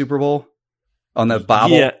Foles in the Super Bowl on the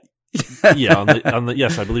bobble? Yeah.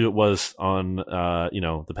 Yes, I believe it was on,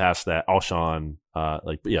 the pass that Alshon,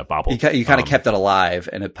 bobbled. You kind of kept it alive,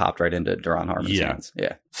 and it popped right into Daron Harmon's hands.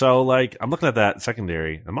 Yeah. So, I'm looking at that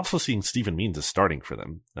secondary. I'm also seeing Stephen Means as starting for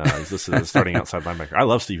them. He's listed as starting outside linebacker. I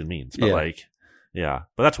love Stephen Means, but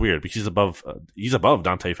but that's weird because he's above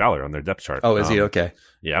Dante Fowler on their depth chart. Oh, is he? Okay.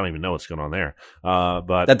 Yeah, I don't even know what's going on there.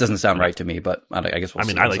 But that doesn't sound right to me, but I guess we'll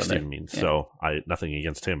see. I like Stephen Means, so nothing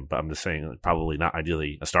against him, but I'm just saying probably not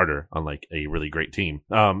ideally a starter on like a really great team.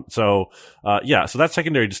 So that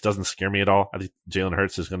secondary just doesn't scare me at all. I think Jalen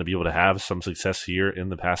Hurts is going to be able to have some success here in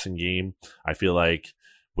the passing game. I feel like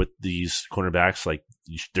with these cornerbacks, like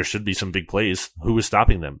there should be some big plays. Who is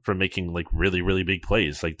stopping them from making like really, really big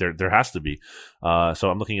plays? Like there has to be. So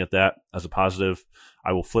I'm looking at that as a positive.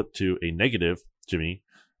 I will flip to a negative, Jimmy,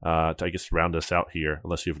 to I guess round us out here,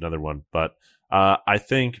 unless you have another one. But I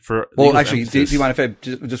think for actually, do you mind if I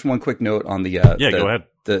just one quick note on the go ahead.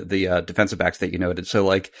 The defensive backs that you noted. So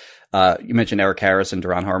you mentioned Eric Harris and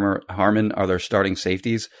Daron Harmon are their starting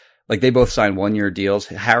safeties. Like they both signed 1-year deals.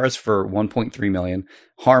 Harris for $1.3 million,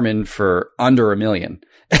 Harmon for under $1 million,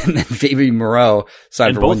 and then Fabian Moreau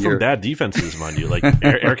signed for 1 year. Both from bad defenses, mind you. Like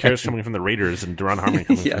Eric Harris coming from the Raiders and Daron Harmon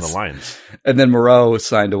coming from the Lions. And then Moreau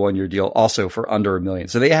signed a 1-year deal also for under $1 million.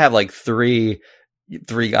 So they have like three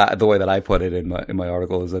guys. The way that I put it in my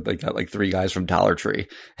article is that they got like 3 guys from Dollar Tree,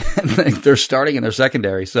 and they're starting in their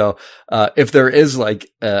secondary. So if there is like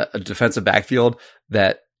a defensive backfield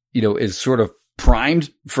that is sort of primed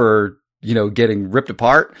for getting ripped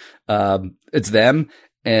apart, it's them.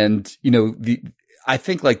 And I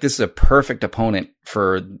think like this is a perfect opponent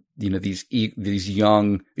for these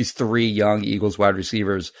 3 young Eagles wide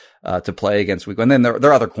receivers to play against week. And then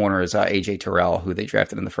their other corner is AJ Terrell, who they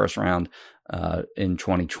drafted in the first round in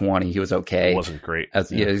 2020. He was okay. It wasn't great.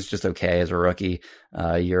 He's just okay as a rookie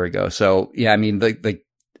a year ago. So yeah, I mean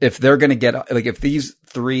if they're going to get if these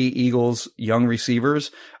 3 Eagles young receivers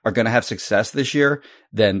are going to have success this year,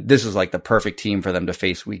 then this is like the perfect team for them to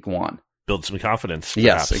face week 1. Build some confidence.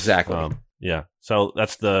 Yes, Perhaps. exactly. Yeah. So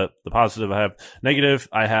that's the positive I have. Negative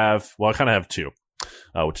I kind of have 2,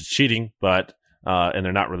 which is cheating, but and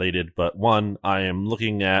they're not related. But one, I am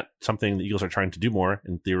looking at something the Eagles are trying to do more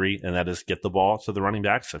in theory, and that is get the ball to the running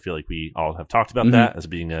backs. I feel like we all have talked about that as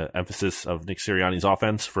being an emphasis of Nick Sirianni's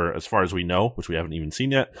offense for as far as we know, which we haven't even seen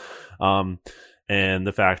yet. And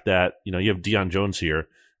the fact that, you have Deion Jones here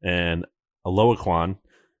and Aloaquan,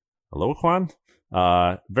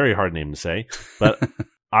 very hard name to say, but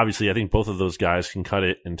obviously, I think both of those guys can cut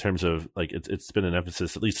it in terms of like it's been an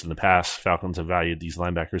emphasis, at least in the past. Falcons have valued these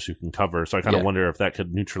linebackers who can cover. So I kind of wonder if that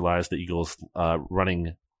could neutralize the Eagles'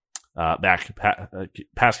 running back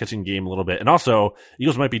pass catching game a little bit. And also,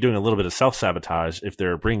 Eagles might be doing a little bit of self-sabotage if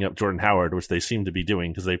they're bringing up Jordan Howard, which they seem to be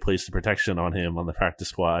doing because they placed the protection on him on the practice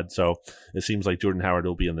squad. So it seems like Jordan Howard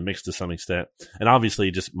will be in the mix to some extent. And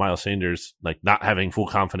obviously, just Miles Sanders, like not having full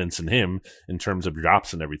confidence in him in terms of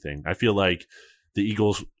drops and everything. I feel like the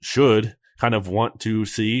Eagles should kind of want to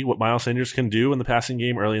see what Miles Sanders can do in the passing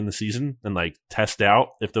game early in the season and like test out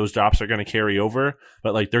if those drops are going to carry over.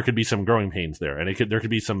 But like there could be some growing pains there, and there could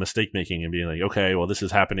be some mistake making and being like, okay, well, this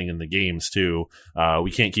is happening in the games too.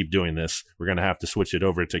 We can't keep doing this. We're going to have to switch it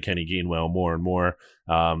over to Kenny Gainwell more and more.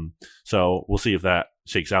 So we'll see if that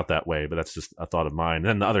shakes out that way. But that's just a thought of mine. And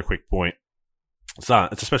then the other quick point, it's a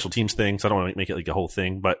special teams thing, so I don't want to make it like a whole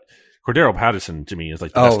thing, but Cordero Patterson to me is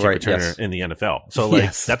like the best kick returner in the NFL. So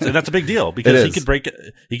like that's a big deal because he could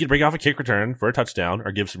break off a kick return for a touchdown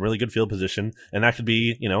or give some really good field position, and that could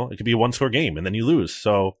be, it could be a 1-score game and then you lose.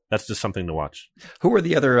 So that's just something to watch. Who are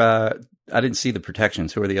the other I didn't see the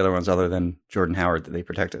protections. Who are the other ones other than Jordan Howard that they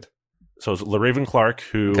protected? So it's LaRaven Clark,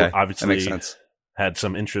 who obviously that makes sense. Had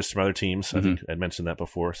some interest from other teams. I think I'd mentioned that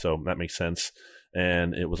before, so that makes sense.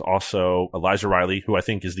 And it was also Elijah Riley, who I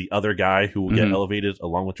think is the other guy who will get elevated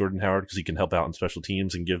along with Jordan Howard because he can help out in special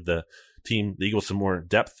teams and give the Eagles, some more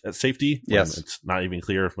depth at safety. Yes. It's not even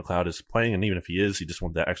clear if McLeod is playing, and even if he is, you just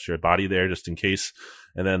want that extra body there just in case.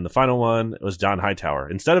 And then the final one was John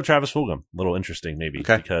Hightower instead of Travis Fulgham. A little interesting maybe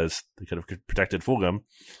because they could have protected Fulgham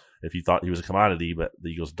if you thought he was a commodity, but the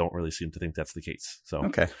Eagles don't really seem to think that's the case. So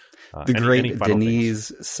the great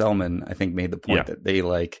Denise Selman, I think, made the point that they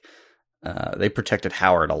they protected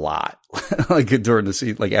Howard a lot, like during the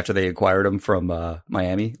season, like after they acquired him from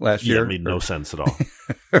Miami last year. It made no sense at all.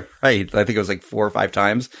 Right. I think it was like 4 or 5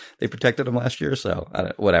 times they protected him last year.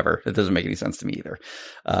 So whatever. It doesn't make any sense to me either.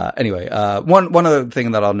 Anyway, one other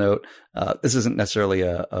thing that I'll note, this isn't necessarily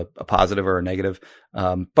a positive or a negative,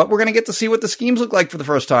 but we're going to get to see what the schemes look like for the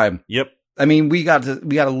first time. Yep. I mean, we got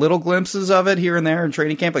a little glimpses of it here and there in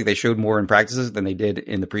training camp. Like they showed more in practices than they did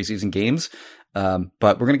in the preseason games. But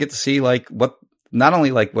we're going to get to see like not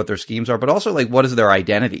only like what their schemes are, but also like what is their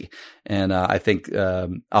identity. And I think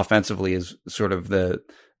offensively is sort of the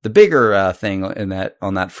bigger thing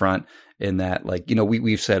on that front, in that, like, you know,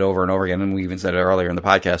 we've said over and over again, and we even said it earlier in the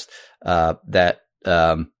podcast, that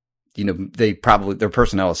you know, their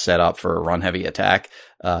personnel is set up for a run heavy attack,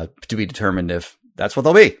 to be determined if that's what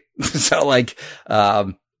they'll be. So like,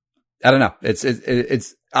 I don't know.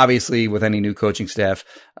 It's obviously with any new coaching staff,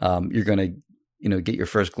 you're going to, you know, get your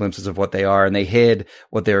first glimpses of what they are, and they hid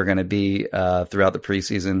what they were going to be, throughout the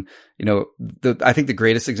preseason. You know, I think the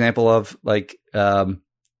greatest example of like,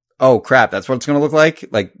 oh crap, that's what it's going to look like.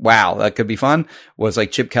 Like, wow, that could be fun, was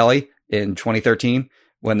like Chip Kelly in 2013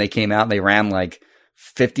 when they came out and they ran like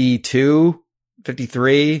 52,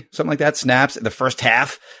 53, something like that, snaps in the first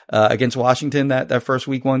half, against Washington. That first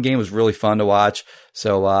week 1 game was really fun to watch.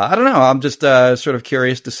 So, I don't know. I'm just, sort of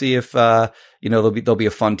curious to see if, you know, they'll be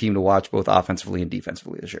a fun team to watch both offensively and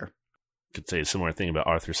defensively this year. Could say a similar thing about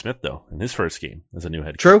Arthur Smith though, in his first game as a new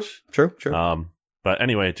head coach. True. But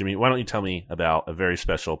anyway, Jimmy, why don't you tell me about a very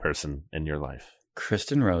special person in your life?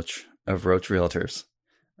 Kristen Roach of Roach Realtors.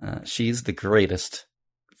 She's the greatest.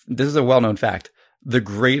 This is a well-known fact. The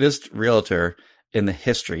greatest realtor in the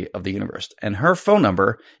history of the universe. And her phone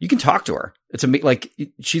number, you can talk to her. It's like,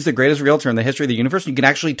 she's the greatest realtor in the history of the universe. You can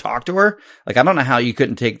actually talk to her. Like, I don't know how you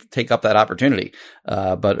couldn't take up that opportunity.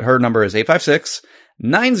 But her number is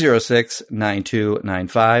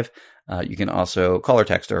 856-906-9295. You can also call or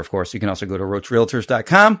text her, of course. You can also go to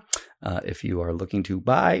roachrealtors.com if you are looking to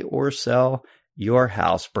buy or sell your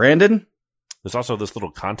house. Brandon? There's also this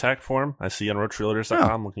little contact form I see on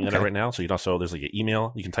roachrealtors.com, looking at it right now. So you can also, there's like an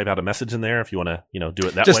email. You can type out a message in there if you want to, you know, do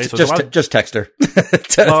it that way. So just text her.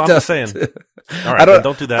 Well, I'm just saying. All right,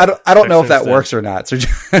 don't do that. I don't know if that works or not. So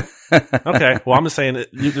okay. Well, I'm just saying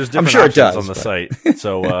there's different options on the site.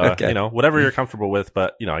 So, okay. You know, whatever you're comfortable with,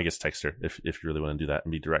 but, you know, I guess text her if you really want to do that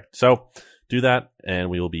and be direct. So do that,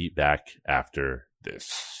 and we will be back after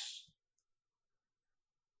this.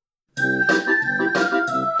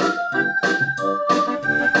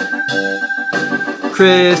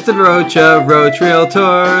 Kristen Roach of Roach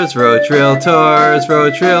Realtors, Roach Realtors,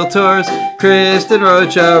 Roach Realtors. Kristen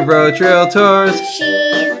Roach of Roach Realtors.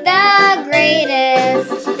 She's the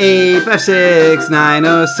greatest.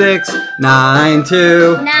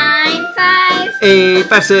 856-906-9295.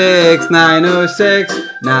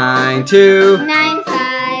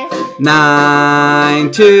 856-906-9295.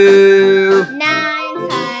 9295.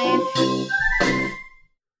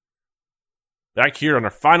 Back here on our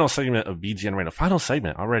final segment of BGN Radio. Final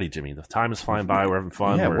segment already, Jimmy. The time is flying by. We're having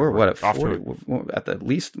fun. Yeah, we're what, at 40, at the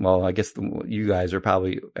least, well, I guess you guys are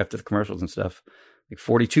probably, after the commercials and stuff, like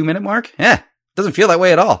 42-minute mark? Yeah, doesn't feel that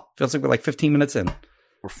way at all. Feels like we're like 15 minutes in.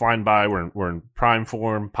 We're flying by. We're in prime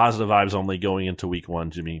form, positive vibes only going into week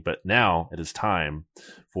 1, Jimmy. But now it is time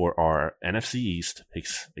for our NFC East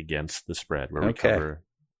picks against the spread, where we cover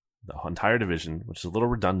the entire division, which is a little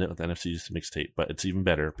redundant with the NFC East mixtape, but it's even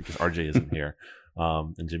better because RJ isn't here,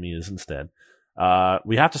 and Jimmy is instead.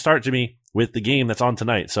 We have to start, Jimmy, with the game that's on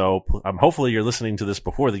tonight. So hopefully you're listening to this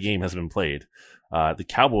before the game has been played. The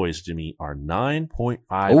Cowboys, Jimmy, are 9.5.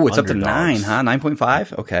 Oh, it's up to 9, huh?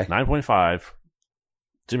 9.5? Okay. 9.5.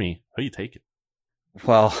 Jimmy, how do you take it?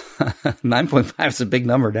 Well, 9.5 is a big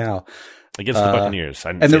number now. Against the Buccaneers.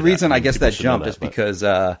 And the reason I guess that jumped is because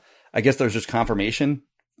I guess there's just confirmation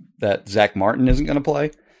that Zach Martin isn't going to play.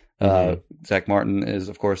 Zach Martin is,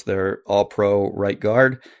 of course, their all-pro right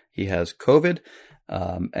guard. He has COVID.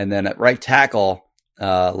 And then at right tackle,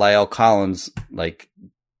 La'el Collins,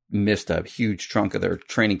 missed a huge chunk of their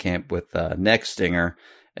training camp with neck stinger.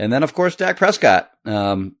 And then, of course, Dak Prescott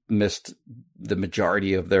missed the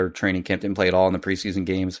majority of their training camp, didn't play at all in the preseason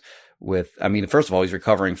games first of all, he's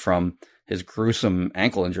recovering from his gruesome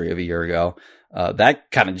ankle injury of a year ago. That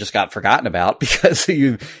kind of just got forgotten about because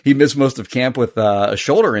he missed most of camp with a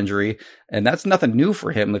shoulder injury, and that's nothing new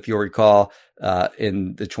for him. If you'll recall,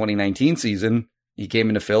 in the 2019 season, he came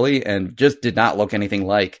into Philly and just did not look anything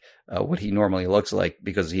like what he normally looks like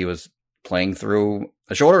because he was playing through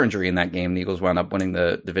a shoulder injury in that game. The Eagles wound up winning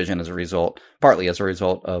the division partly as a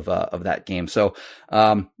result of that game. So,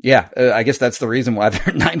 I guess that's the reason why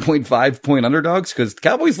they're 9.5 point underdogs, because the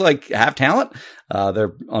Cowboys have talent.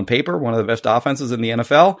 They're on paper one of the best offenses in the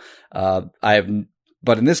NFL.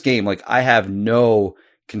 But in this game, I have no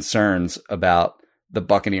concerns about the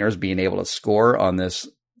Buccaneers being able to score on this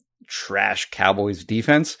trash Cowboys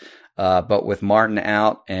defense. But with Martin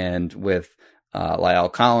out and with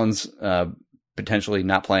La'el Collins potentially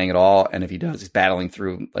not playing at all, and if he does, he's battling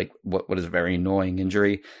through what is a very annoying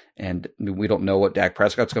injury, and we don't know what Dak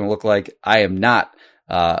Prescott's going to look like. I am not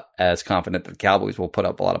as confident that the Cowboys will put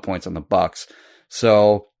up a lot of points on the Bucs.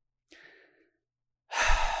 So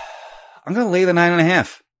I'm going to lay the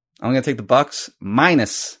 9.5. I'm going to take the Bucs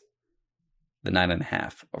minus the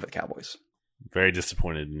 9.5 over the Cowboys. Very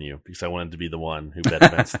disappointed in you, because I wanted to be the one who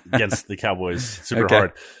bet against the Cowboys super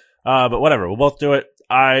hard. But whatever, we'll both do it.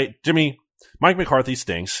 Jimmy, Mike McCarthy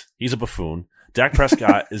stinks. He's a buffoon. Dak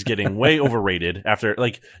Prescott is getting way overrated after,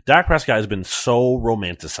 Dak Prescott has been so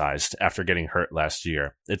romanticized after getting hurt last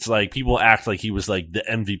year. It's people act like he was the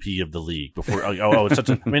MVP of the league before. It's such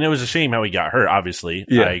a, I mean, it was a shame how he got hurt, obviously.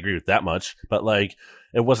 Yeah. I agree with that much. But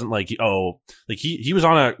it wasn't he was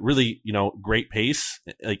on a really, great pace.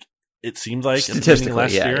 It seemed like statistically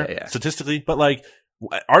last year, statistically, but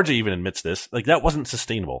RJ even admits this, that wasn't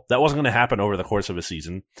sustainable. That wasn't going to happen over the course of a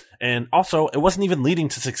season. And also it wasn't even leading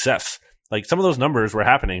to success. Some of those numbers were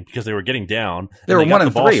happening because they were getting down. They were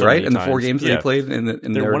 1-3, right? In the 4 games that they played in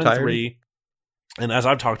their retired. 1-3. And as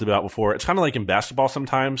I've talked about before, it's kind of like in basketball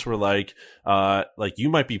sometimes where you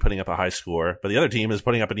might be putting up a high score, but the other team is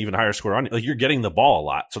putting up an even higher score on you. You're getting the ball a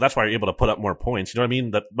lot. So that's why you're able to put up more points. You know what I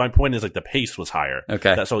mean? My point is the pace was higher.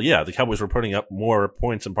 Okay. The Cowboys were putting up more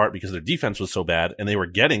points in part because their defense was so bad, and they were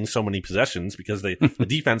getting so many possessions because the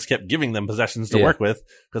defense kept giving them possessions to work with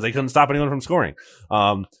because they couldn't stop anyone from scoring.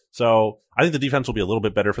 So I think the defense will be a little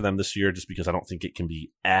bit better for them this year, just because I don't think it can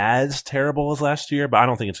be as terrible as last year, but I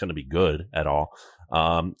don't think it's going to be good at all.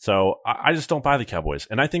 So I just don't buy the Cowboys.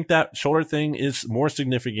 And I think that shoulder thing is more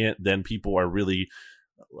significant than people are really,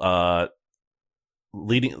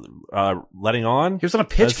 letting on. He was on a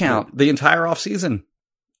pitch count the entire offseason.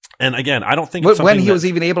 And again, I don't think it's when he was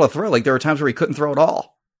even able to throw, there were times where he couldn't throw at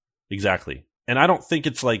all. Exactly. And I don't think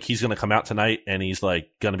it's he's going to come out tonight and he's going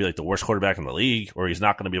to be the worst quarterback in the league, or he's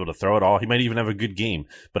not going to be able to throw at all. He might even have a good game,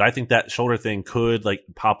 but I think that shoulder thing could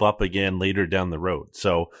pop up again later down the road.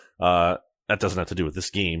 So, that doesn't have to do with this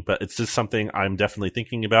game, but it's just something I'm definitely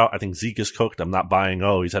thinking about. I think Zeke is cooked. I'm not buying,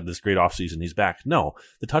 he's had this great offseason, he's back. No,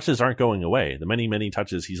 the touches aren't going away. The many, many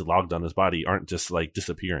touches he's logged on his body aren't just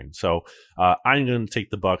disappearing. So I'm going to take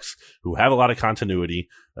the Bucs, who have a lot of continuity.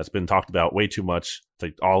 That's been talked about way too much.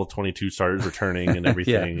 It's all 22 starters returning and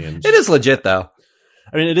everything. Yeah. And it is legit, though.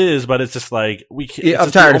 I mean, it is, but it's just we can't. Yeah,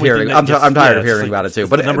 I'm tired of hearing. I'm tired of hearing about it too.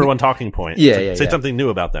 But the number one talking point. Say something new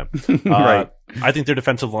about them. Right. I think their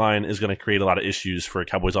defensive line is going to create a lot of issues for a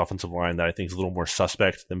Cowboys offensive line that I think is a little more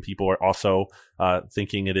suspect than people are also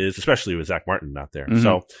thinking it is, especially with Zach Martin not there. Mm-hmm.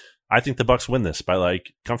 So I think the Bucs win this by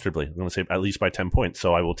comfortably. I'm going to say at least by 10 points.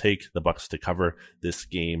 So I will take the Bucs to cover this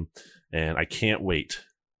game, and I can't wait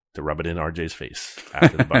to rub it in RJ's face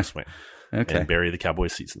after the Bucs win. Okay. And bury the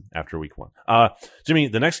Cowboys season after week 1. Jimmy,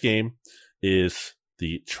 the next game is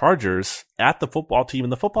the Chargers at the football team,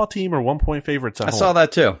 and the football team are 1-point favorites at home. I saw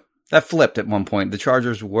that too. That flipped at one point. The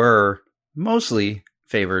Chargers were mostly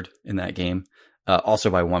favored in that game, also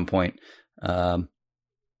by 1 point. But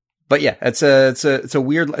yeah, it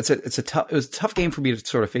was a tough game for me to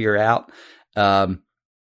sort of figure out.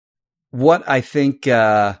 What I think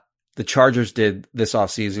the Chargers did this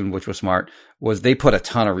offseason, which was smart, was they put a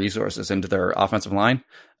ton of resources into their offensive line.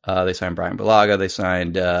 They signed Brian Bulaga. They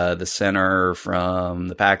signed the center from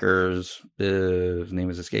the Packers. His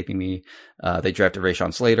name is escaping me. They drafted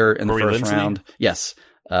Rashawn Slater in the first round. Yes.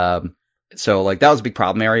 So that was a big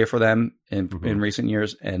problem area for them in recent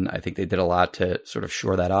years, and I think they did a lot to sort of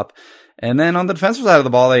shore that up. And then on the defensive side of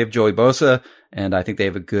the ball, they have Joey Bosa, and I think they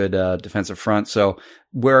have a good defensive front. So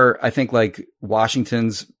where I think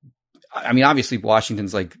Washington's, obviously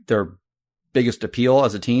Washington's their biggest appeal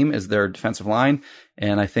as a team is their defensive line.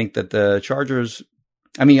 And I think that the Chargers,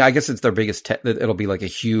 I guess it's their biggest, it'll be a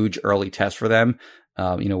huge early test for them.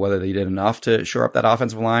 Whether they did enough to shore up that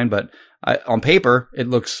offensive line, but on paper, it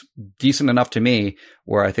looks decent enough to me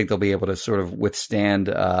where I think they'll be able to sort of withstand,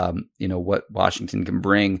 what Washington can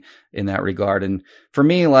bring in that regard. And for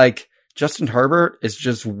me, Justin Herbert is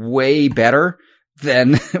just way better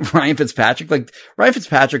than Ryan Fitzpatrick. Ryan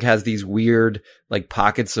Fitzpatrick has these weird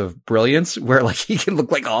pockets of brilliance where he can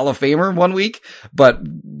look like a Hall of Famer one week, but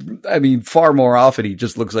I mean, far more often, he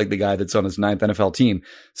just looks like the guy that's on his 9th NFL team.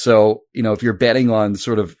 So, if you're betting on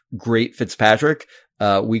sort of great Fitzpatrick,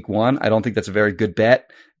 week 1, I don't think that's a very good bet.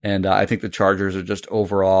 And I think the Chargers are just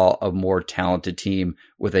overall a more talented team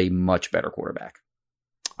with a much better quarterback.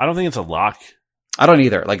 I don't think it's a lock. I don't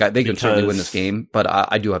either. They can certainly win this game, but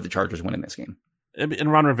I do have the Chargers winning this game.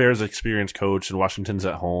 And Ron Rivera's an experienced coach, and Washington's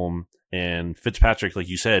at home. And Fitzpatrick, like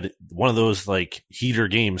you said, one of those heater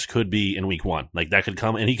games could be in week 1. That could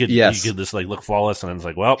come, and he could just look flawless, and then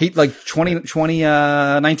it's well, he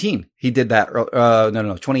 2019 he did that. No,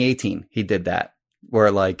 2018 he did that. Where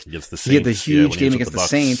he had the huge game against the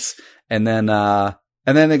Saints, and then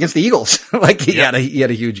against the Eagles, he had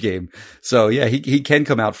a huge game. So yeah, he can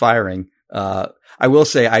come out firing. I will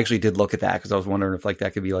say I actually did look at that because I was wondering if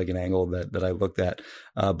that could be an angle that I looked at.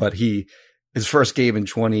 But his first game in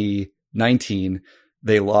 2019,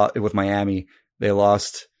 they lost with Miami. They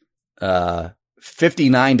lost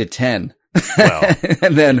 59-10. Well,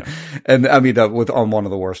 and I mean, on one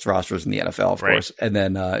of the worst rosters in the NFL, of course. And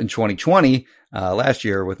then in 2020, last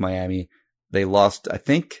year with Miami, they lost, I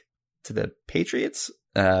think, to the Patriots.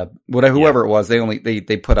 Whoever it was,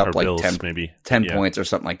 they put up Bills, 10 points or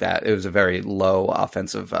something like that. It was a very low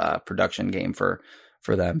offensive production game for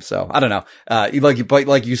them. So I don't know.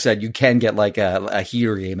 Like you said, you can get a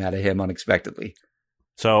heater game out of him unexpectedly.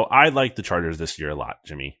 So I like the Chargers this year a lot,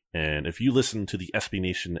 Jimmy. And if you listen to the SB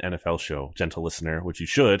Nation NFL show, gentle listener, which you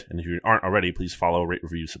should, and if you aren't already, please follow, rate,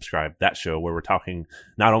 review, subscribe, that show where we're talking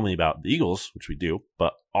not only about the Eagles, which we do,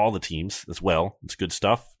 but all the teams as well. It's good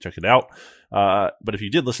stuff. Check it out. But if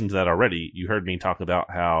you did listen to that already, you heard me talk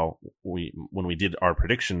about how when we did our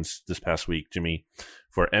predictions this past week, Jimmy,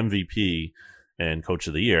 for MVP and Coach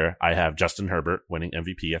of the Year, I have Justin Herbert winning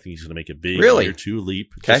MVP. I think he's going to make a big year 2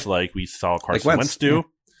 leap, just like we saw Carson Wentz do,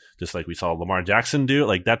 just like we saw Lamar Jackson do.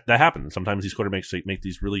 That happens. Sometimes these quarterbacks make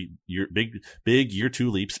these really big year 2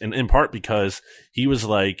 leaps, and in part because he was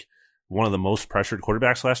one of the most pressured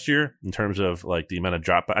quarterbacks last year in terms of the amount of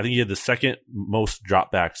drop. I think he had the second most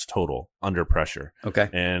dropbacks total under pressure. Okay.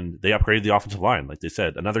 And they upgraded the offensive line. Like they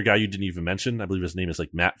said, another guy you didn't even mention, I believe his name is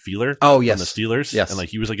Matt Feeler. Oh, yes. From the Steelers. Yes. And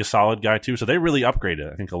he was a solid guy too. So they really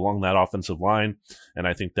upgraded, I think, along that offensive line. And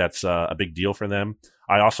I think that's a big deal for them.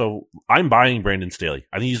 I'm buying Brandon Staley.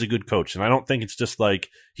 I think he's a good coach. And I don't think it's just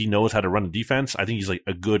he knows how to run a defense. I think he's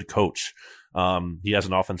a good coach. He has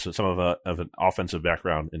some of an offensive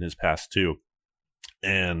background in his past too.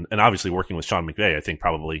 And obviously working with Sean McVay, I think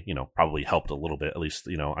probably helped a little bit, at least,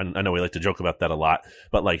 I know we like to joke about that a lot,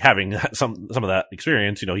 but having some of that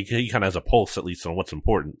experience, he kind of has a pulse at least on what's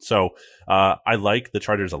important. So, I like the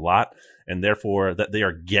Chargers a lot, and therefore that they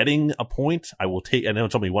are getting a point. I will take, I know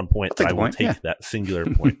it's only 1 point, but I will take that singular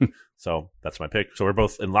point. So that's my pick. So we're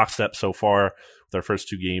both in lockstep so far with our first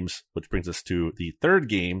 2 games, which brings us to the third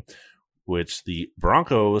game, which the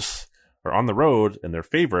Broncos are on the road and they're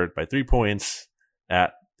favored by 3 points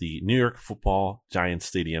at the New York Football Giants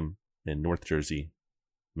Stadium in North Jersey,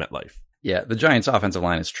 MetLife. Yeah, the Giants' offensive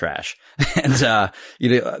line is trash. And,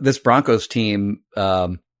 this Broncos team,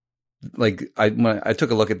 I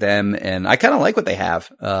took a look at them and I kind of like what they have.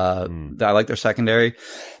 I like their secondary.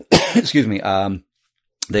 Excuse me.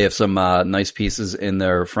 They have some nice pieces in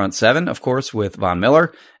their front 7, of course, with Von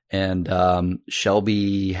Miller and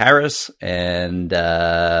Shelby Harris and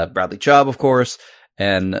Bradley Chubb, of course.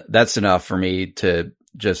 And that's enough for me to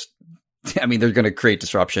just, they're going to create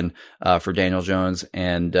disruption for Daniel Jones.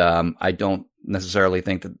 And I don't necessarily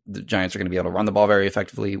think that the Giants are going to be able to run the ball very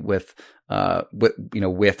effectively with or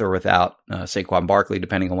without Saquon Barkley,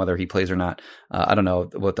 depending on whether he plays or not. I don't know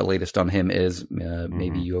what the latest on him is.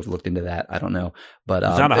 Maybe you have looked into that. I don't know, but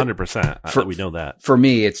it's not 100%. We know that. For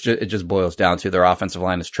me, it just boils down to their offensive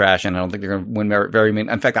line is trash, and I don't think they're going to win very many.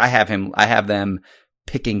 In fact, I have them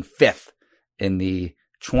picking 5th in the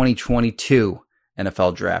 2022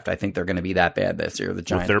 NFL draft. I think they're going to be that bad this year. The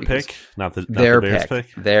Giants, with their pick, not the Bears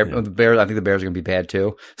pick. The Bears. I think the Bears are going to be bad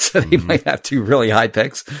too. So they might have 2 really high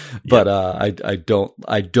picks. But I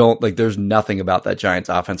don't like. There's nothing about that Giants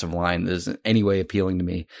offensive line that is in any way appealing to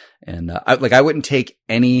me. And I wouldn't take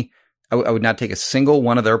any. I would not take a single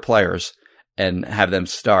one of their players and have them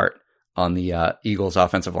start on the Eagles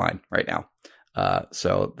offensive line right now.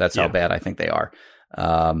 So that's how bad I think they are.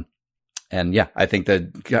 And yeah, I think the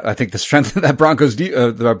strength of that Broncos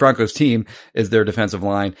team is their defensive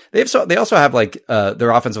line. They also have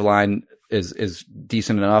their offensive line is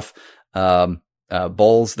decent enough.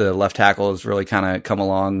 Bowles, the left tackle, has really kind of come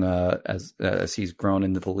along as he's grown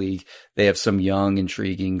into the league. They have some young,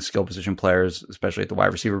 intriguing skill position players, especially at the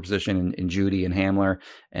wide receiver position in Judy and Hamler,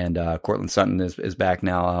 and Cortland Sutton is back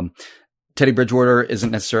now. Teddy Bridgewater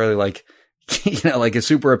isn't necessarily like a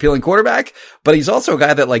super appealing quarterback, but he's also a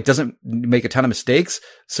guy that like doesn't make a ton of mistakes.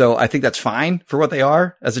 So I think that's fine for what they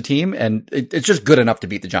are as a team. And it's just good enough to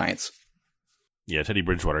beat the Giants. Yeah, Teddy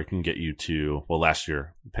Bridgewater can get you to, well, last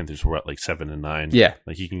year, the Panthers were at like 7-9. Yeah.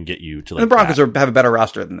 Like he can get you to like and the Broncos have a better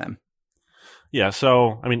roster than them. Yeah,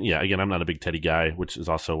 so, I mean, yeah, again, I'm not a big Teddy guy, which is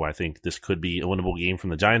also why I think this could be a winnable game from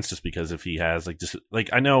the Giants, just because if he has,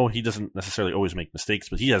 I know he doesn't necessarily always make mistakes,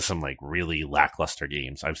 but he has some, like, really lackluster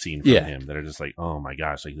games I've seen from him that are just like, oh my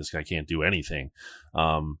gosh, like, this guy can't do anything.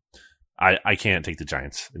 I can't take the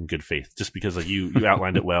Giants in good faith, just because, like, you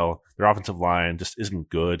outlined it well. Their offensive line just isn't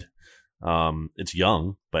good. It's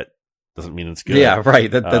young, but doesn't mean it's good. Yeah, right.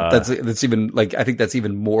 That's even, like, I think that's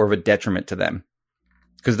even more of a detriment to them.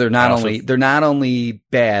 Because they're not only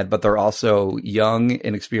bad, but they're also young,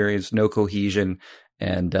 inexperienced, no cohesion,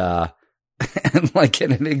 and like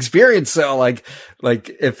an experience. So like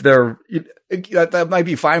if they're that might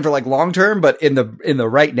be fine for like long term, but in the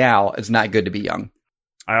right now, it's not good to be young.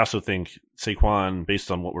 I also think Saquon,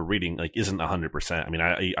 based on what we're reading, like isn't 100%. I mean,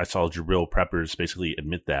 I saw Jabril Peppers basically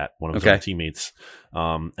admit that, one of his own teammates.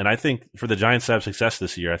 And I think for the Giants to have success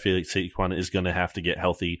this year, I feel like Saquon is going to have to get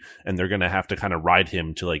healthy, and they're going to have to kind of ride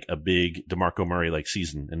him to like a big DeMarco Murray like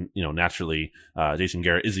season. And naturally, Jason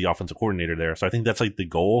Garrett is the offensive coordinator there, so I think that's like the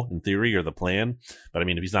goal in theory or the plan. But I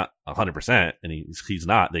mean, if he's not 100%, and he's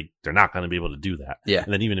not, they're not going to be able to do that. Yeah.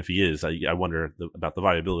 And then even if he is, I wonder about the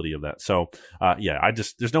viability of that. So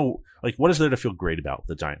there's no, like, what is there to feel great about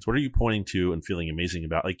the Giants? What are you pointing to and feeling amazing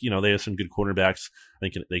about? Like, they have some good cornerbacks. They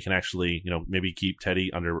can actually, maybe keep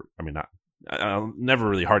Teddy under, never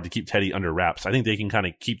really hard to keep Teddy under wraps. I think they can kind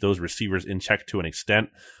of keep those receivers in check to an extent.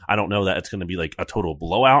 I don't know that it's going to be like a total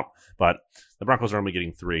blowout, but the Broncos are only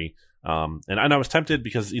getting 3. And I was tempted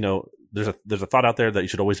because, there's a thought out there that you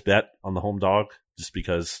should always bet on the home dog just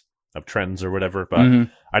because of trends or whatever, but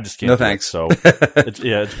I just can't. No thanks. So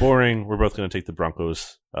it's boring. We're both going to take the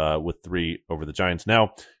Broncos with 3 over the Giants.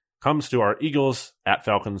 Now comes to our Eagles at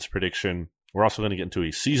Falcons prediction. We're also going to get into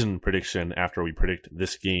a season prediction after we predict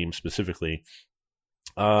this game specifically.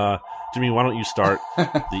 Jimmy, why don't you start?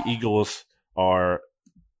 The Eagles are.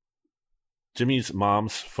 Jimmy's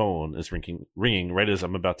mom's phone is ringing right as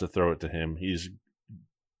I'm about to throw it to him. He's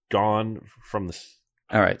gone from the.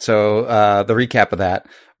 All right. So the recap of that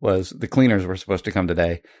was the cleaners were supposed to come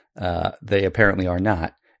today. They apparently are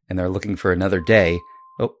not, and they're looking for another day.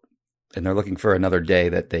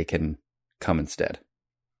 That they can come instead.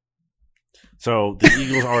 So the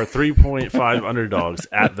Eagles are 3.5 underdogs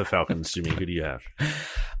at the Falcons. Jimmy, who do you have?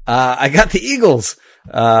 I got the Eagles.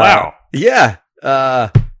 Wow. Yeah.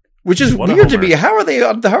 Which is weird to me. How are they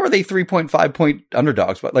 3.5 point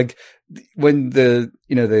underdogs? But like when the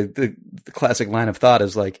classic line of thought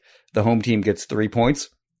is like the home team gets 3 points.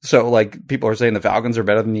 So like people are saying the Falcons are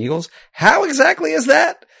better than the Eagles. How exactly is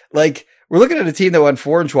that? Like we're looking at a team that went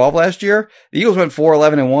 4-12 last year. The Eagles went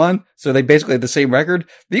 4-11-1. So they basically had the same record.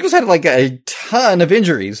 The Eagles had like a ton of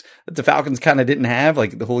injuries that the Falcons kind of didn't have.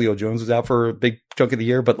 Like the Julio Jones was out for a big chunk of the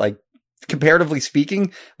year, but like comparatively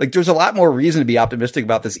speaking, like there's a lot more reason to be optimistic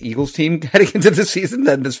about this Eagles team heading into the season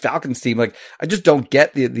than this Falcons team. Like I just don't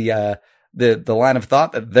get the line of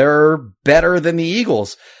thought that they're better than the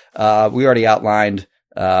Eagles. We already outlined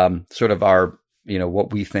sort of our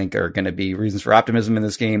what we think are going to be reasons for optimism in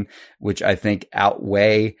this game, which I think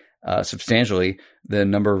outweigh substantially the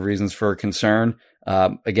number of reasons for concern.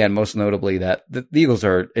 Again, most notably that the Eagles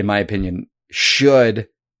are, in my opinion, should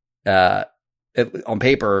on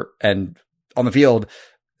paper and on the field,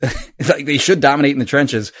 like they should dominate in the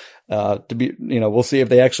trenches. To be, we'll see if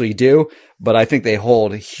they actually do, but I think they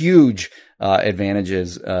hold huge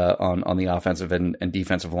advantages on the offensive and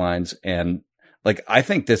defensive lines. And like, I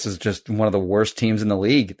think this is just one of the worst teams in the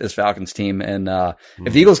league, this Falcons team. And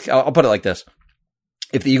if the Eagles, I'll put it like this: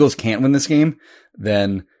 if the Eagles can't win this game,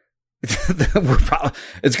 then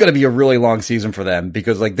it's going to be a really long season for them,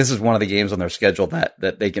 because like this is one of the games on their schedule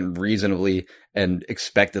that they can reasonably and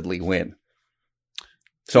expectedly win.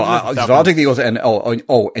 So I'll take the Eagles. And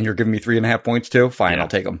and you're giving me 3.5 points too? Fine, yeah. I'll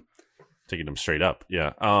take them. Taking them straight up.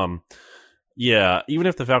 Yeah. Yeah. Even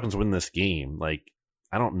if the Falcons win this game, like,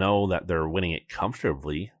 I don't know that they're winning it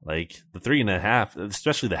comfortably. Like the 3.5,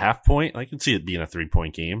 especially the half point, I can see it being a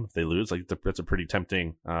 3-point game if they lose. Like that's a pretty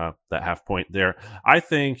tempting, that half point there. I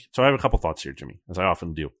think, so I have a couple thoughts here, Jimmy, as I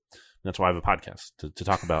often do. That's why I have a podcast to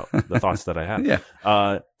talk about the thoughts that I have. Yeah.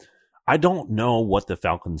 I don't know what the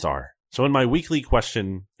Falcons are. So in my weekly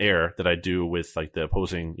questionnaire that I do with like the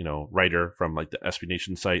opposing, writer from like the SB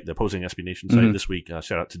Nation site, the opposing SB Nation site this week,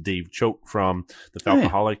 shout out to Dave Choate from the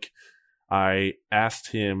Falcoholic. I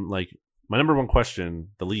asked him, like, my number one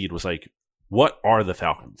question, the lead was like, what are the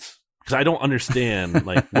Falcons? because I don't understand,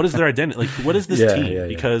 like, what is their identity? Like, what is this team?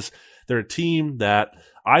 Because they're a team that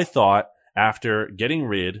I thought after getting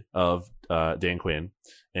rid of Dan Quinn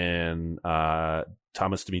and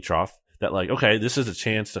Thomas Dimitroff, that like, okay, this is a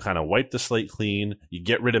chance to kind of wipe the slate clean. You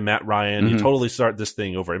get rid of Matt Ryan. You totally start this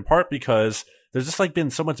thing over, in part because there's just like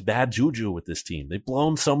been so much bad juju with this team. They've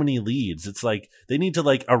blown so many leads. It's like they need to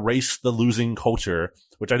like erase the losing culture,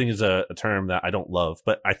 which I think is a term that I don't love,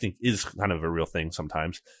 but I think is kind of a real thing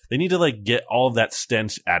sometimes. They need to like get all of that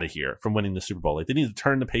stench out of here from winning the Super Bowl. Like they need to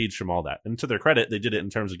turn the page from all that. And to their credit, they did it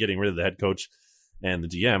in terms of getting rid of the head coach and the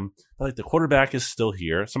GM. But like the quarterback is still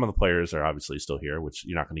here. Some of the players are obviously still here, which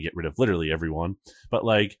you're not going to get rid of literally everyone. But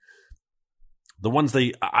like the ones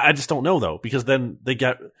I just don't know though, because then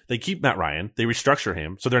they keep Matt Ryan, they restructure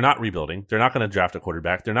him, so they're not rebuilding. They're not going to draft a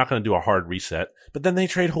quarterback. They're not going to do a hard reset. But then they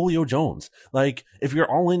trade Julio Jones. Like if you're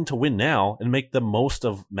all in to win now and make the most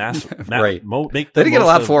of Right. They didn't get a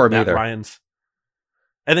lot for him either. Ryan's,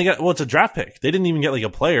 and they got, well, it's a draft pick. They didn't even get like a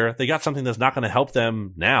player. They got something that's not going to help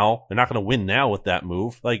them now. They're not going to win now with that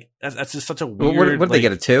move. Like that's just such a weird. What did they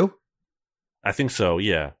get, a 2? I think so.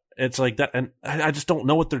 Yeah. It's like that, and I just don't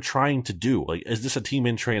know what they're trying to do. Like, is this a team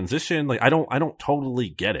in transition? Like, I don't totally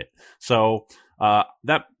get it. So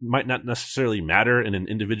that might not necessarily matter in an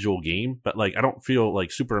individual game, but like, I don't feel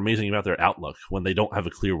like super amazing about their outlook when they don't have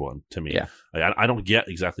a clear one to me. Yeah. Like, I don't get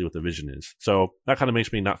exactly what the vision is. So that kind of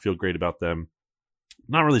makes me not feel great about them.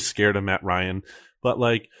 Not really scared of Matt Ryan, but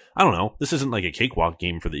like, I don't know. This isn't like a cakewalk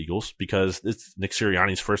game for the Eagles because it's Nick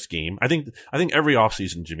Sirianni's first game. I think every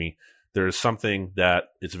offseason, Jimmy, there's something that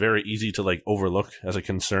it's very easy to like overlook as a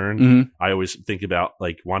concern. I always think about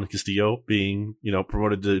like Juan Castillo being,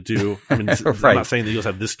 promoted to I mean, right. I'm not saying the Eagles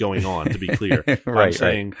have this going on, to be clear. I'm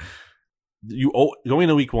saying going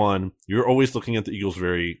into week 1, you're always looking at the Eagles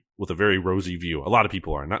with a very rosy view. A lot of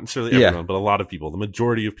people are, not necessarily everyone, but a lot of people, the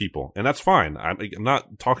majority of people. And that's fine. I'm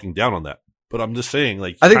not talking down on that, but I'm just saying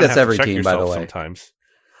like, I think that's every team, by the way. Sometimes.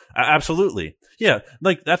 Absolutely. Yeah.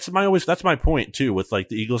 Like that's my point too, with like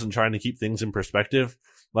the Eagles and trying to keep things in perspective.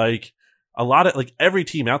 Like a lot of like every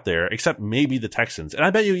team out there, except maybe the Texans. And I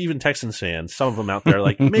bet you even Texans fans, some of them out there,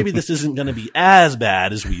 like maybe this isn't going to be as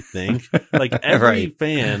bad as we think. Like every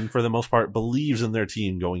fan for the most part believes in their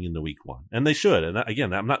team going into week 1, and they should. And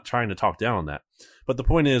again, I'm not trying to talk down on that, but the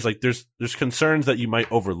point is like, there's concerns that you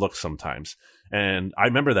might overlook sometimes. And I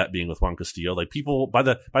remember that being with Juan Castillo. Like people, by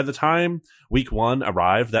the time week 1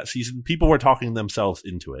 arrived that season, people were talking themselves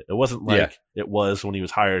into it. It wasn't like it was when he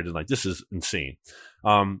was hired and like, this is insane.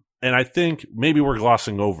 And I think maybe we're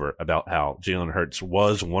glossing over about how Jalen Hurts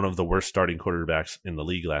was one of the worst starting quarterbacks in the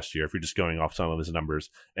league last year, if you're just going off some of his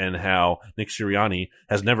numbers, and how Nick Sirianni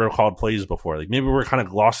has never called plays before. Like maybe we're kind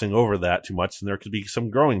of glossing over that too much, and there could be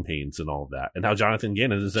some growing pains and all of that, and how Jonathan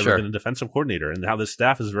Gannon has never been a defensive coordinator, and how this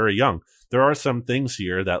staff is very young. There are some things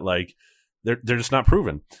here that like they're just not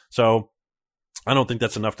proven. So I don't think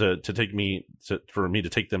that's enough for me to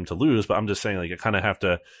take them to lose, but I'm just saying like I kind of have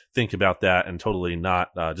to think about that and totally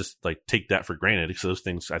not just like take that for granted, because those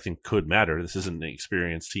things I think could matter. This isn't an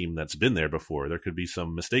experienced team that's been there before. There could be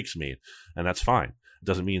some mistakes made, and that's fine. It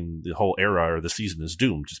doesn't mean the whole era or the season is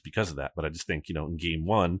doomed just because of that. But I just think, in game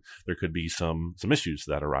 1 there could be some issues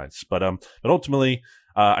that arise. But ultimately,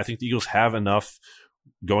 I think the Eagles have enough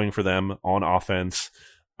going for them on offense.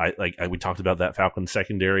 We talked about that Falcons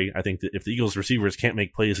secondary. I think that if the Eagles receivers can't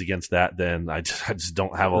make plays against that, then I just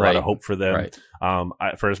don't have a lot of hope for them. Right.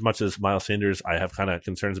 For as much as Miles Sanders, I have kind of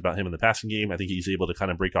concerns about him in the passing game. I think he's able to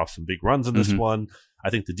kind of break off some big runs in this one. I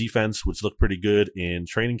think the defense, which looked pretty good in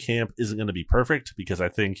training camp, isn't going to be perfect, because I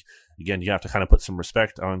think, again, you have to kind of put some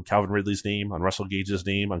respect on Calvin Ridley's name, on Russell Gage's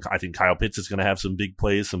name. I think Kyle Pitts is going to have some big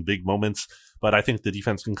plays, some big moments, but I think the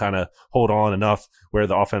defense can kind of hold on enough where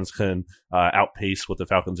the offense can outpace what the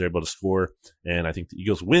Falcons are able to score. And I think the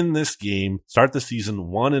Eagles win this game, start the season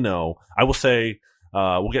 1-0. I will say,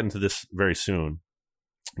 we'll get into this very soon,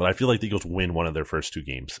 but I feel like the Eagles win one of their first 2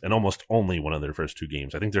 games, and almost only one of their first 2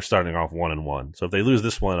 games. I think they're starting off 1-1. So if they lose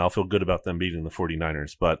this one, I'll feel good about them beating the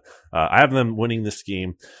 49ers. But I have them winning this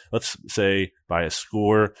game, let's say by a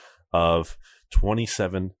score of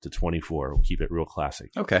 27-24. We'll keep it real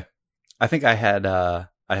classic. Okay. I think I had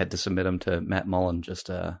to submit them to Matt Mullen just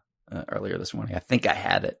earlier this morning. I think I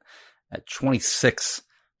had it at 26-24.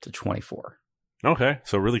 Okay,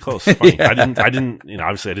 so really close. Funny. I didn't.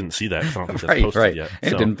 Obviously, I didn't see that. I don't think that's posted yet. So.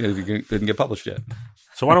 It didn't get published yet.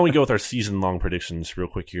 So why don't we go with our season-long predictions real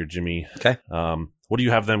quick here, Jimmy? Okay. What do you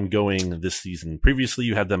have them going this season? Previously,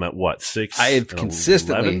 you had them at what, 6? I have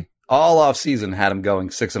consistently 11? all off season had them going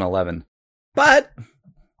 6-11, but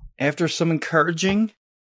after some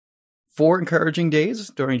 4 encouraging days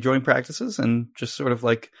during joint practices and just sort of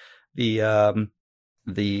like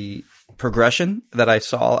the progression that I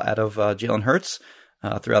saw out of Jalen Hurts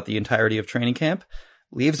throughout the entirety of training camp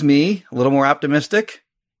leaves me a little more optimistic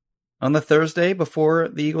on the Thursday before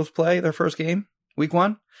the Eagles play their first game, week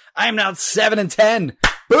 1. I am now 7-10.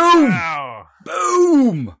 Boom! Wow.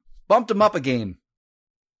 Boom! Bumped them up a game.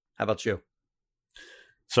 How about you?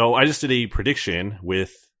 So I just did a prediction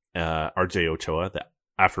with RJ Ochoa, the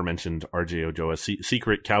aforementioned RJ Ochoa,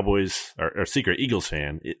 secret Cowboys or secret Eagles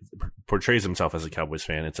fan. It portrays himself as a Cowboys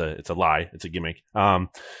fan. It's a lie. It's a gimmick.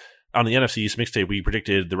 On the NFC East mixtape, we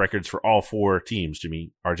predicted the records for all 4 teams.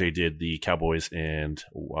 Jimmy, RJ did the Cowboys and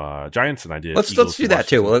Giants, and I did. Let's do that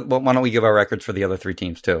too. Well, why don't we give our records for the other 3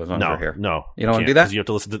 teams too? As long as we're here. No, you don't want to do that. Because you have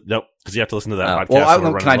to listen to because you have to listen to that podcast.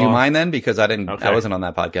 Well, can I do mine then? Because I didn't. Okay. I wasn't on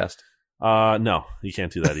that podcast. No, you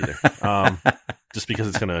can't do that either. Just because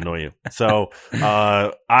it's going to annoy you. So,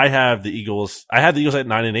 I have the Eagles. I had the Eagles at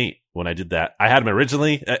 9-8 when I did that. I had them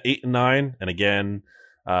originally at 8-9, and again,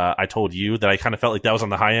 I told you that I kind of felt like that was on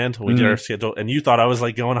the high end when we did our schedule, and you thought I was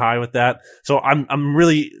like going high with that. So I'm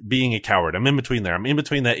really being a coward. I'm in between there. I'm in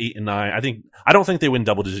between that 8 and 9. I don't think they win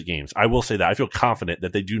double digit games. I will say that I feel confident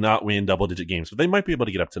that they do not win double digit games, but they might be able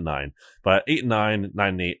to get up to 9. But 8 and 9, 9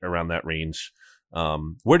 and 8 around that range.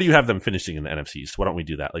 Where do you have them finishing in the NFC East? Why don't we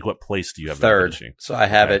do that? Like, what place do you have them finishing? So I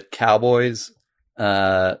have it Cowboys,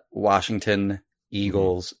 Washington,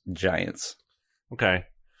 Eagles, Giants. Okay.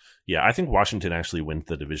 Yeah, I think Washington actually wins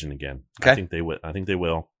the division again. Okay. I think they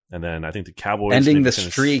will. And then I think the Cowboys ending the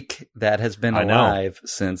streak that has been alive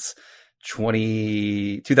since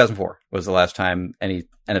 2004 was the last time any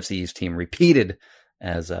NFC East team repeated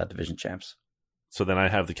as division champs. So then I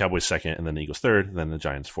have the Cowboys second, and then the Eagles third, and then the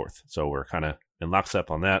Giants fourth. So we're kind of in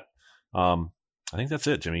lockstep on that. I think that's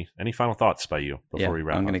it, Jimmy. Any final thoughts by you before we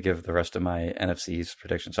wrap up? I'm going to give the rest of my NFC East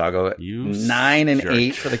prediction. So I'll go 9-8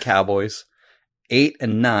 8 for the Cowboys,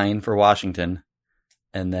 8-9 for Washington,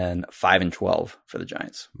 and then 5-12 for the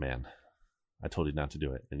Giants. Man, I told you not to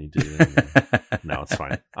do it, and you did it. No, it's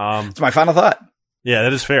fine. It's my final thought. Yeah,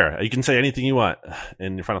 that is fair. You can say anything you want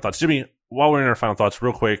in your final thoughts. Jimmy, while we're in our final thoughts,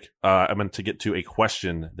 real quick, I meant to get to a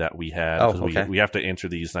question that we had. Oh, okay. We have to answer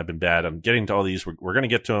these, and I've been bad. I'm getting to all these. We're going to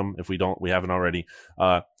get to them. If we don't, we haven't already.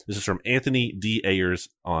 This is from Anthony D. Ayers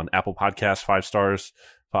on Apple Podcasts, 5 stars.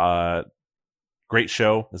 Great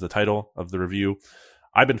show is the title of the review.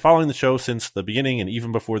 I've been following the show since the beginning and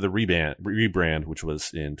even before the rebrand, which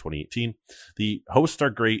was in 2018. The hosts are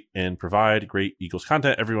great and provide great Eagles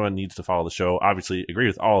content. Everyone needs to follow the show. Obviously, agree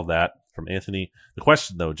with all of that from Anthony. The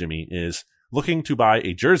question, though, Jimmy, is looking to buy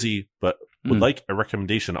a jersey, but would like a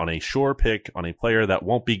recommendation on a sure pick on a player that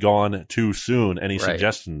won't be gone too soon. Any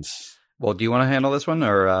suggestions? Well, do you want to handle this one,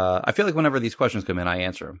 or I feel like whenever these questions come in, I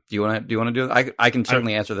answer them. Do you want to do it? I can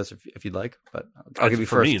certainly answer this if you'd like, but I'll give you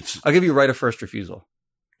first. I'll give you right of first refusal.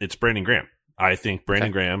 It's Brandon Graham. I think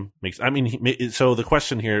Brandon Graham makes. I mean, so the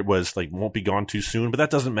question here was like, won't be gone too soon, but that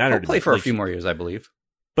doesn't matter. He'll play for a few more years, I believe.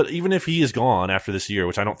 But even if he is gone after this year,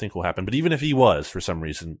 which I don't think will happen, but even if he was for some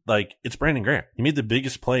reason, like, it's Brandon Graham. He made the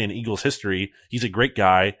biggest play in Eagles history. He's a great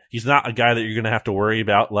guy. He's not a guy that you're going to have to worry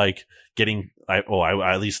about, like, getting, I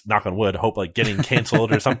at least knock on wood, hope like getting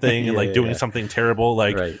canceled or something and like doing something terrible.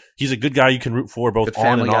 Like, he's a good guy you can root for both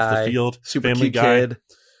on and off the field. Super family cute guy. Kid.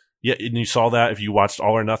 Yeah, and you saw that if you watched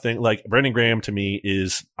All or Nothing. Like, Brandon Graham to me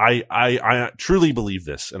is, I truly believe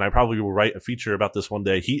this, and I probably will write a feature about this one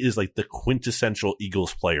day. He is like the quintessential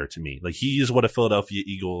Eagles player to me. Like, he is what a Philadelphia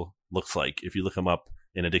Eagle looks like. If you look him up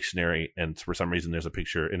in a dictionary, and for some reason there's a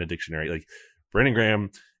picture in a dictionary, like, Brandon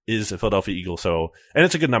Graham is a Philadelphia Eagle. So, and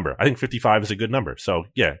it's a good number. I think 55 is a good number. So,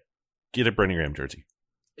 yeah, get a Brandon Graham jersey.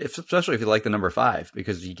 Especially if you like the number 5,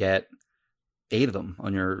 because you get 8 of them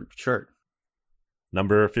on your shirt.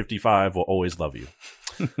 Number 55 will always love you.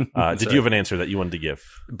 Did you have an answer that you wanted to give?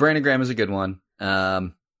 Brandon Graham is a good one.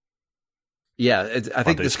 I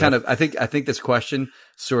think this question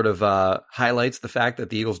sort of highlights the fact that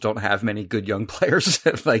the Eagles don't have many good young players,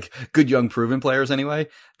 like good young proven players anyway,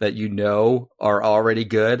 that are already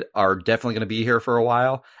good, are definitely going to be here for a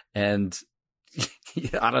while, and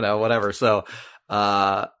I don't know, whatever. So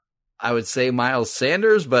I would say Miles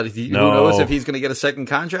Sanders, but who knows if he's going to get a second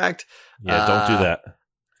contract. Yeah, don't do that.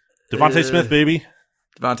 Devontae Smith, baby.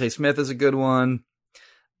 Devontae Smith is a good one.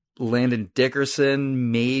 Landon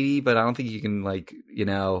Dickerson, maybe, but I don't think you can, I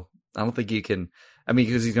don't think you can. I mean,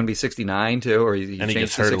 because he's going to be 69 too, or he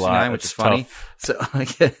gets hurt 69, a lot, which is funny. So,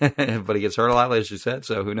 but he gets hurt a lot, as you said.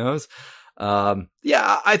 So who knows?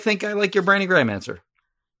 I think I like your Brandon Graham answer.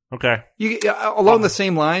 Okay. Along the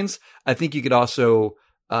same lines, I think you could also,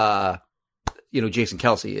 Jason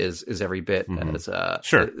Kelsey is every bit as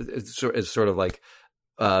sure. It's sort of like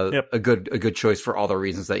a good choice for all the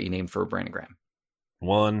reasons that you named for Brandon Graham.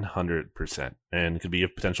 100%, and could be a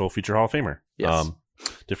potential future Hall of Famer. Yes.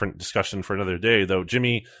 Different discussion for another day, though.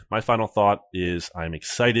 Jimmy, my final thought is I'm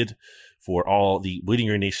excited for all the Bleeding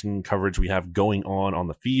Green Nation coverage we have going on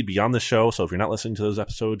the feed beyond the show. So if you're not listening to those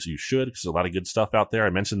episodes, you should, because there's a lot of good stuff out there. I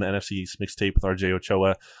mentioned the NFC East mixtape with RJ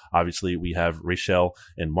Ochoa. Obviously, we have Rachel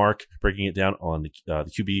and Mark breaking it down on the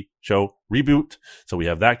QB show Reboot. So we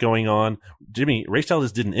have that going on. Jimmy, Rachel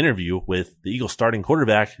just did an interview with the Eagles starting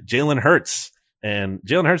quarterback, Jalen Hurts. And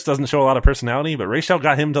Jalen Hurts doesn't show a lot of personality, but Rachel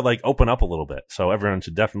got him to open up a little bit. So everyone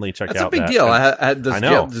should definitely check out that. That's a big deal. I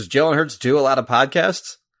know. Does Jalen Hurts do a lot of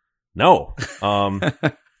podcasts? No.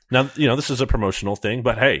 Now, this is a promotional thing,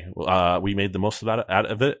 but hey, we made the most out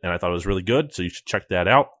of it, and I thought it was really good. So you should check that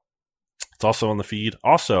out. It's also on the feed.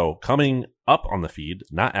 Also coming up on the feed,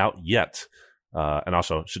 not out yet. And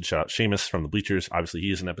also should shout out Seamus from the Bleachers. Obviously,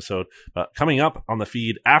 he is an episode. But coming up on the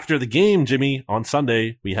feed after the game, Jimmy, on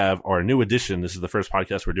Sunday, we have our new edition. This is the first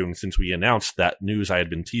podcast we're doing since we announced that news I had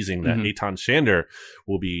been teasing that Eitan Shander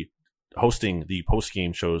will be hosting the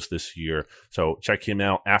post-game shows this year. So check him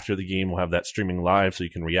out after the game. We'll have that streaming live so you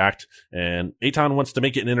can react. And Eitan wants to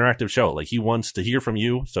make it an interactive show. He wants to hear from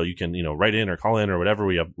you, so you can, write in or call in or whatever.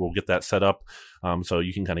 We'll get that set up. So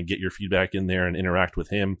you can kind of get your feedback in there and interact with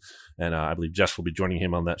him. And I believe Jess will be joining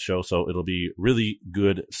him on that show. So it'll be really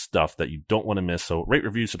good stuff that you don't want to miss. So rate,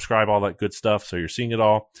 review, subscribe, all that good stuff. So you're seeing it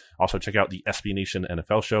all. Also check out the SB Nation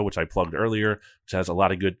NFL show, which I plugged earlier, which has a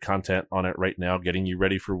lot of good content on it right now, getting you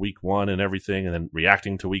ready for week 1 and everything, and then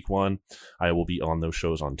reacting to week 1. I will be on those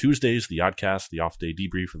shows on Tuesdays, the Oddcast, the Off Day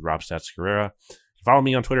Debrief with Rob Stats Carrera. Follow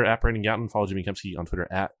me on Twitter at Brandon Gowton. Follow Jimmy Kempski on Twitter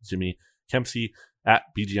at Jimmy Kempski. At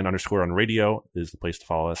BGN _ on radio is the place to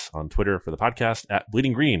follow us on Twitter for the podcast. At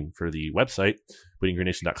Bleeding Green for the website,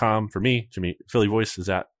 bleedinggreennation.com. For me, Jimmy, Philly Voice is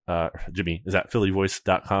at Jimmy is at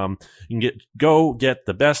phillyvoice.com. You can go get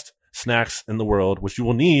the best snacks in the world, which you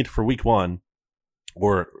will need for week 1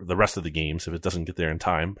 or the rest of the games if it doesn't get there in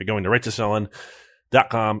time, by going to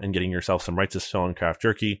righteousfelon.com and getting yourself some Righteous Felon craft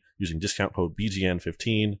jerky using discount code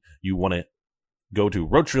BGN15. You want to go to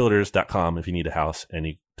roachrealtors.com if you need a house, and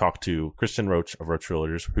you talk to Kristen Roach of Roach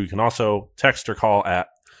Realtors, who you can also text or call at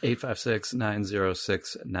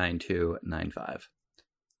 856-906-9295.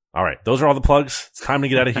 All right. Those are all the plugs. It's time to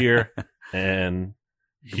get out of here. And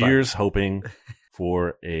here's hoping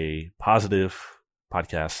for a positive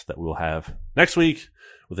podcast that we'll have next week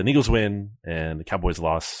with an Eagles win and the Cowboys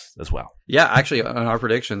loss as well. Yeah, actually, on our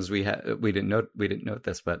predictions, we didn't note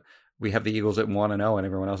this, but we have the Eagles at 1-0 and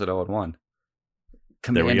everyone else at 0-1.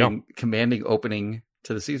 Commanding opening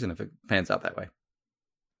to the season if it pans out that way.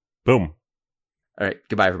 Boom. All right.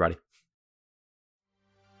 Goodbye, everybody.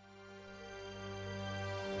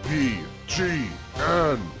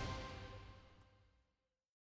 BGN.